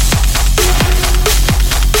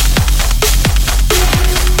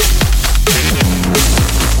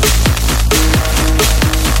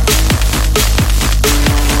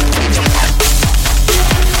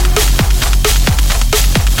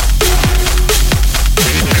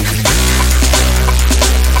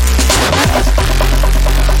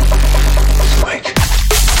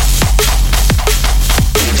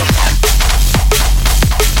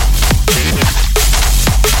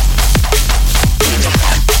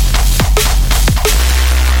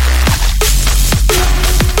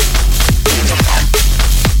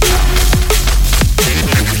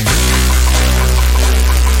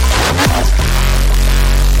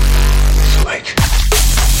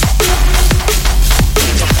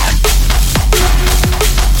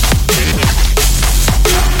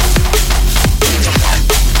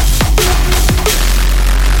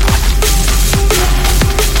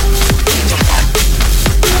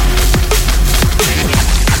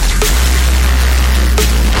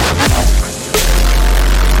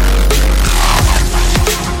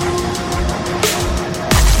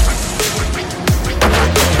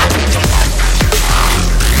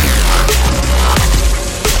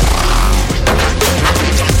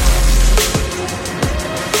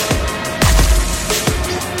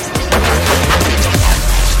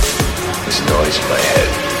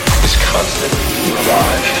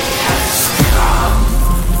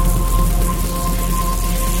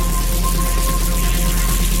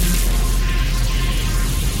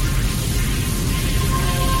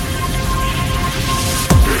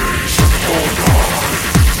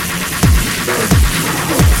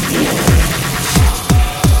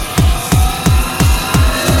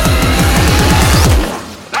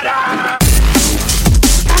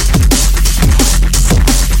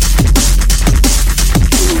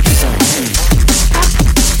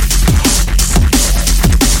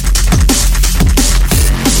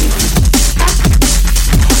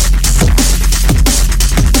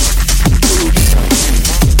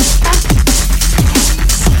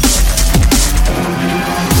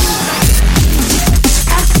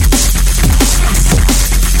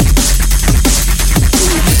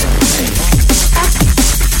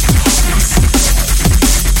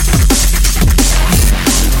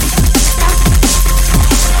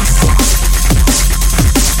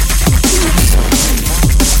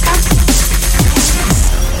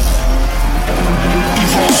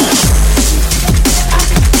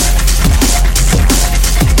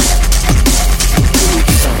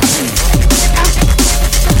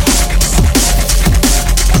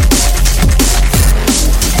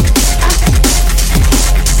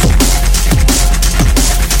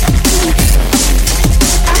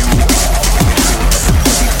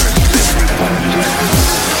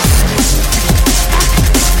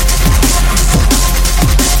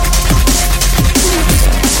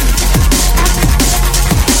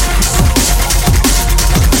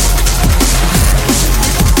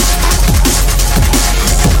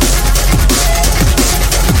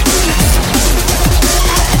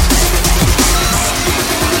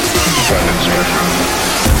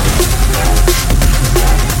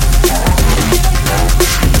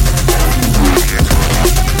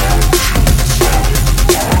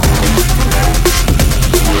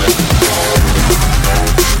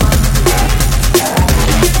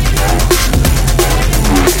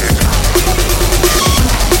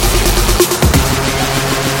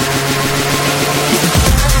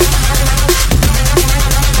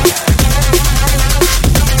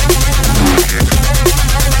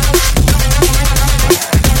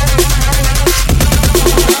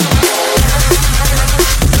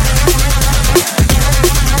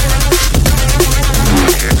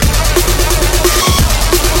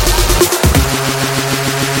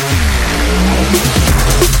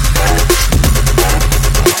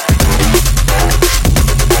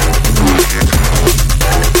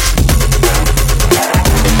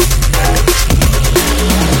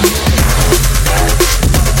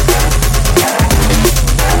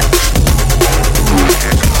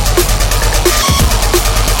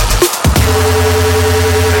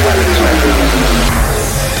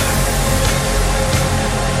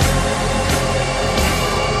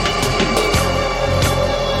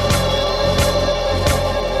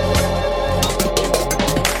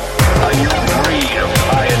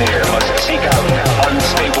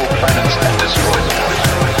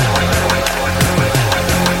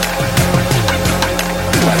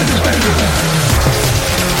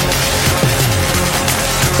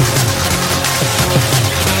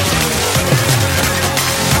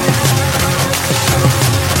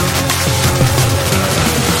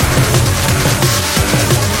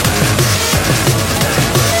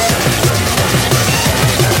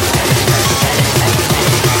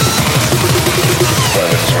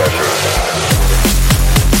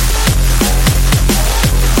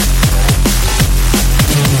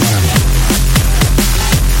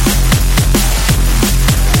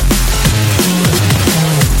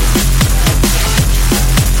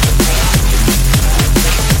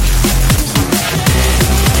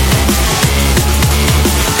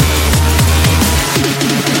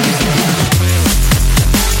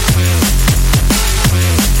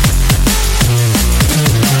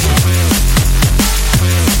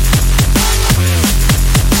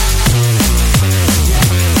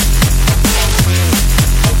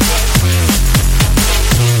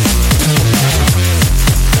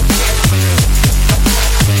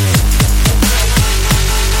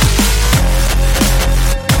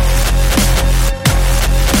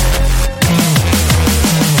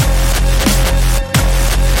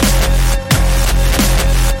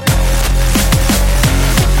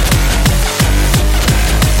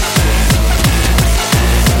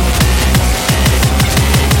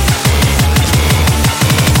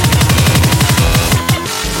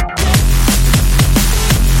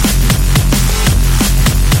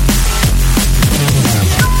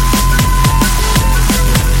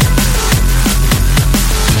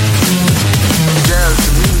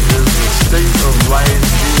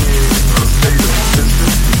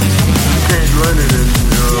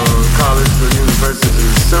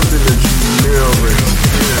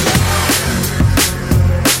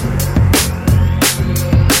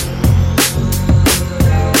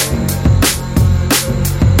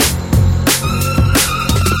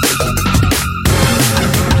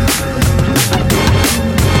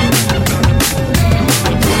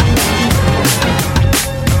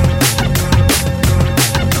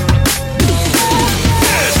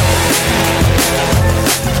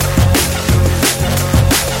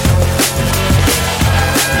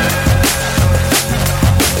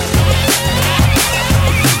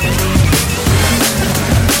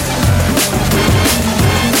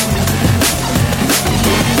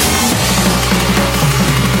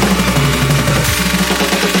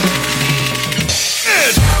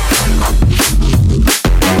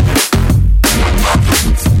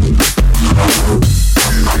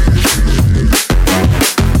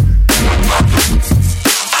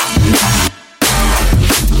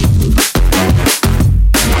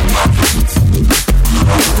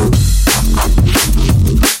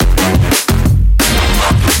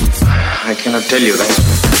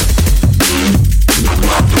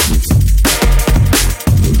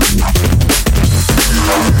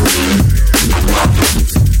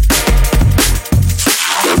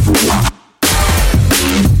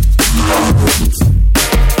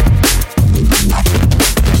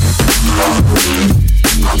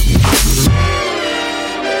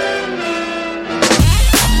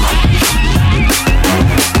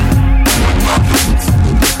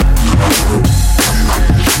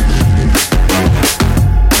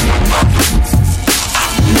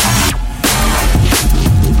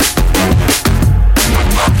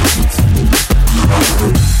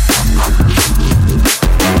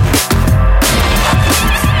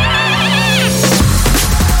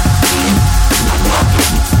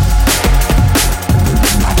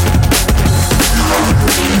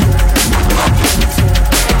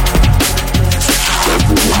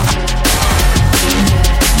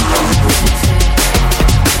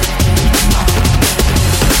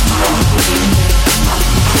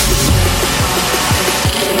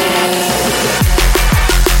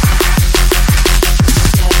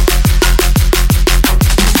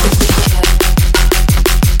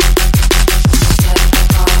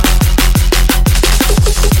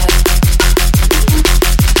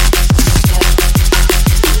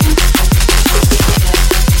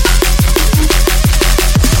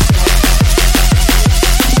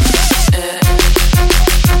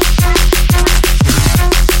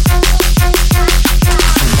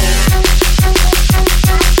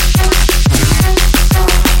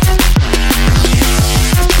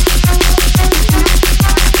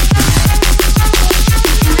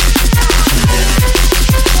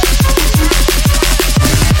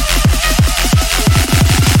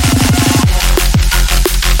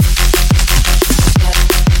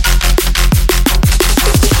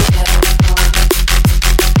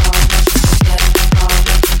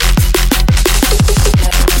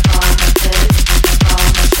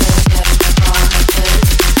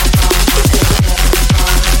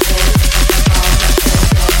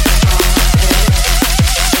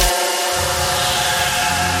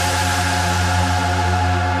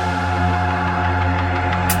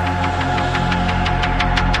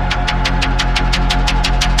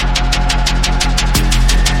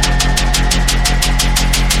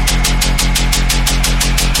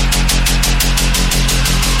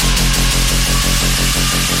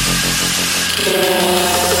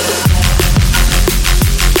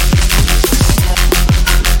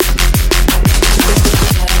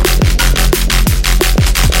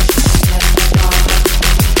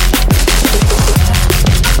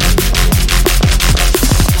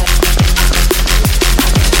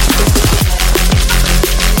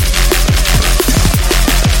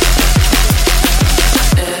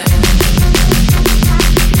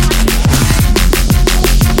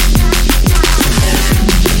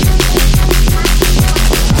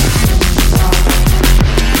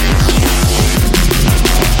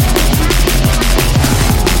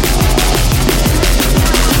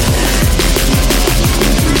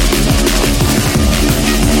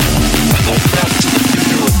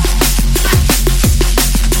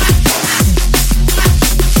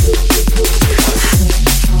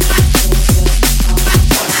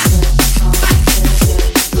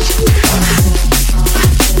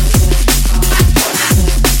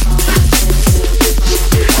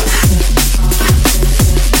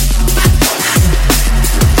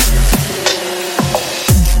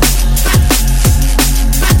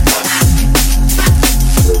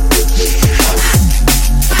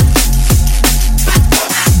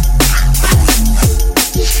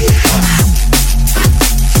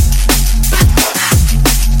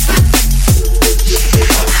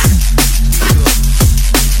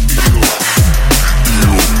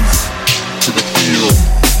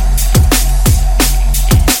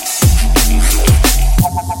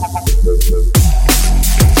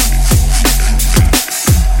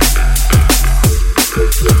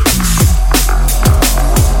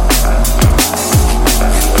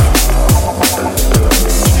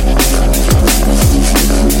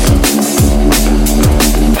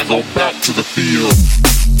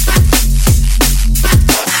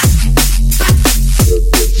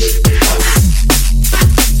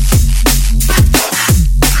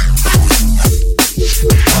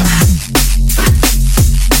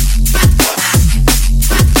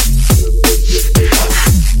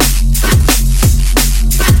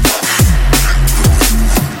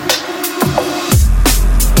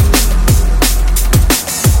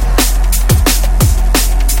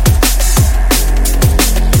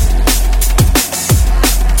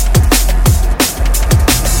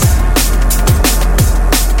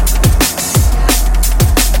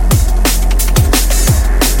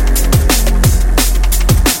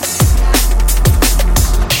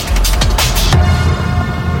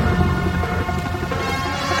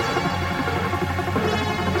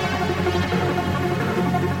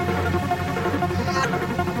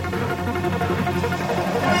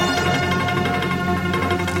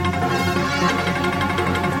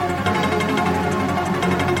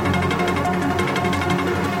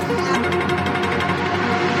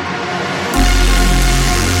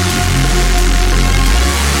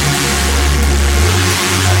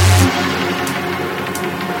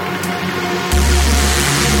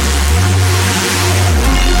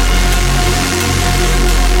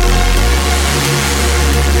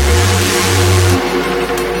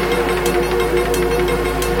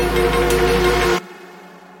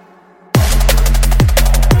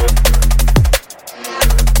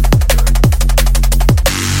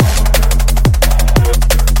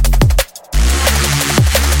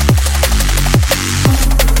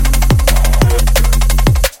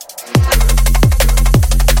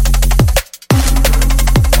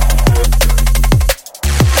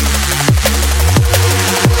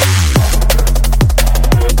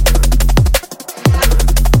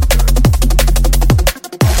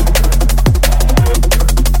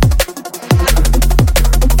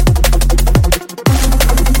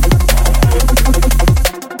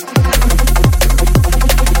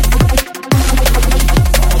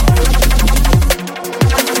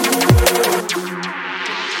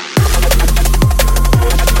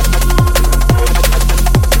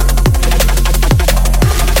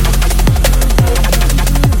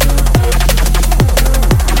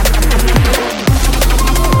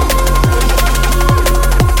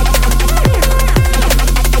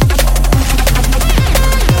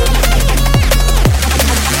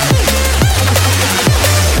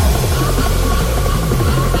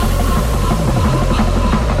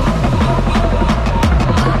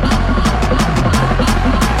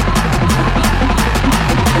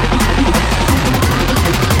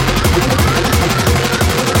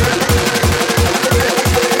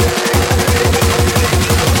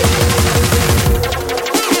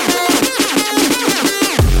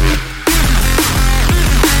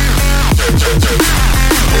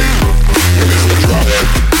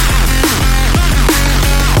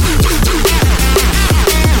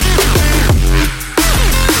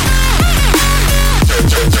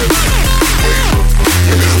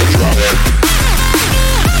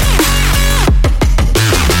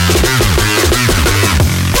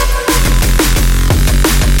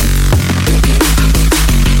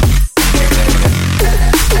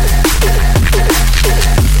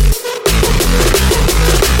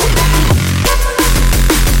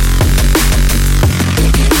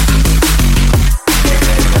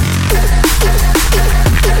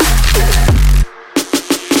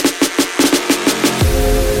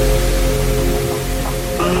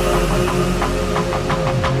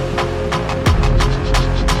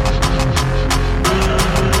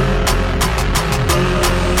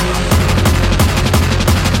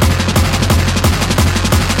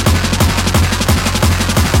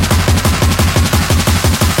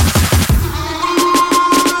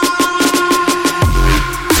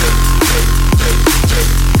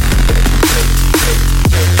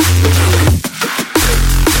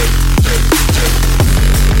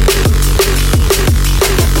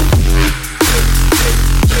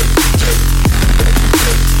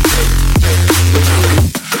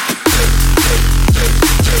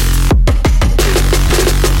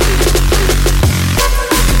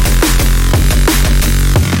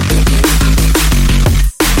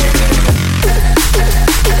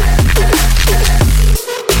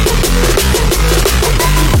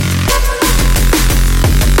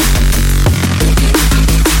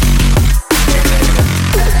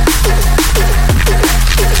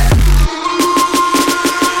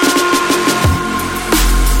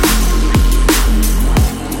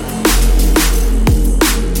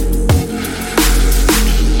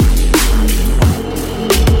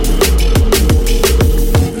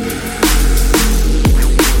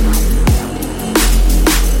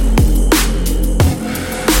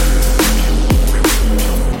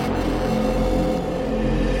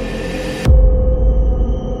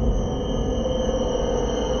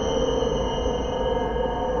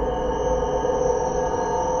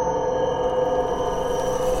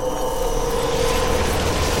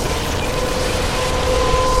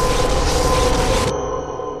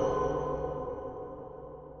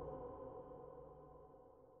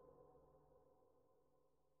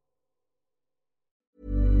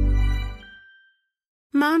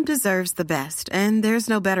 Mom deserves the best, and there's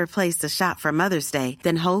no better place to shop for Mother's Day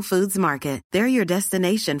than Whole Foods Market. They're your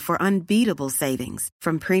destination for unbeatable savings,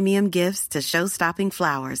 from premium gifts to show-stopping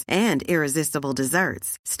flowers and irresistible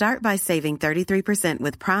desserts. Start by saving 33%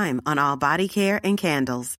 with Prime on all body care and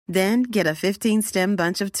candles. Then get a 15-stem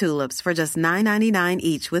bunch of tulips for just $9.99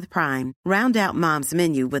 each with Prime. Round out Mom's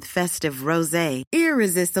menu with festive rosé,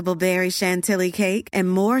 irresistible berry chantilly cake, and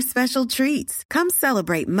more special treats. Come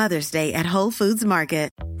celebrate Mother's Day at Whole Foods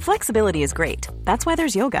Market. Flexibility is great. That's why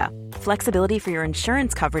there's yoga. Flexibility for your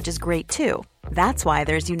insurance coverage is great too. That's why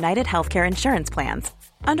there's United Healthcare Insurance Plans.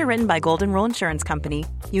 Underwritten by Golden Rule Insurance Company,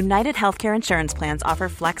 United Healthcare Insurance Plans offer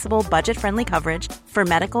flexible, budget-friendly coverage for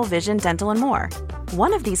medical, vision, dental, and more.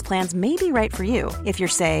 One of these plans may be right for you if you're,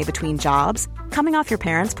 say, between jobs, coming off your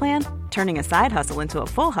parents' plan, turning a side hustle into a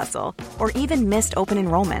full hustle, or even missed open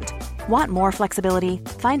enrollment. Want more flexibility?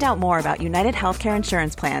 Find out more about United Healthcare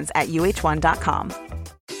Insurance Plans at uh1.com.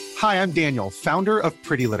 Hi, I'm Daniel, founder of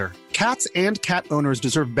Pretty Litter. Cats and cat owners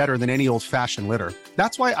deserve better than any old-fashioned litter.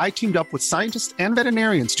 That's why I teamed up with scientists and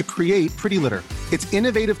veterinarians to create Pretty Litter. Its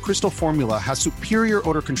innovative crystal formula has superior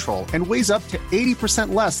odor control and weighs up to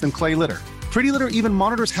 80% less than clay litter. Pretty Litter even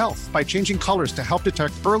monitors health by changing colors to help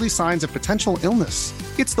detect early signs of potential illness.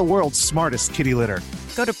 It's the world's smartest kitty litter.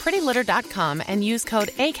 Go to prettylitter.com and use code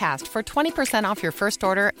ACAST for 20% off your first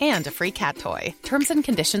order and a free cat toy. Terms and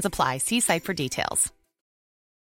conditions apply. See site for details.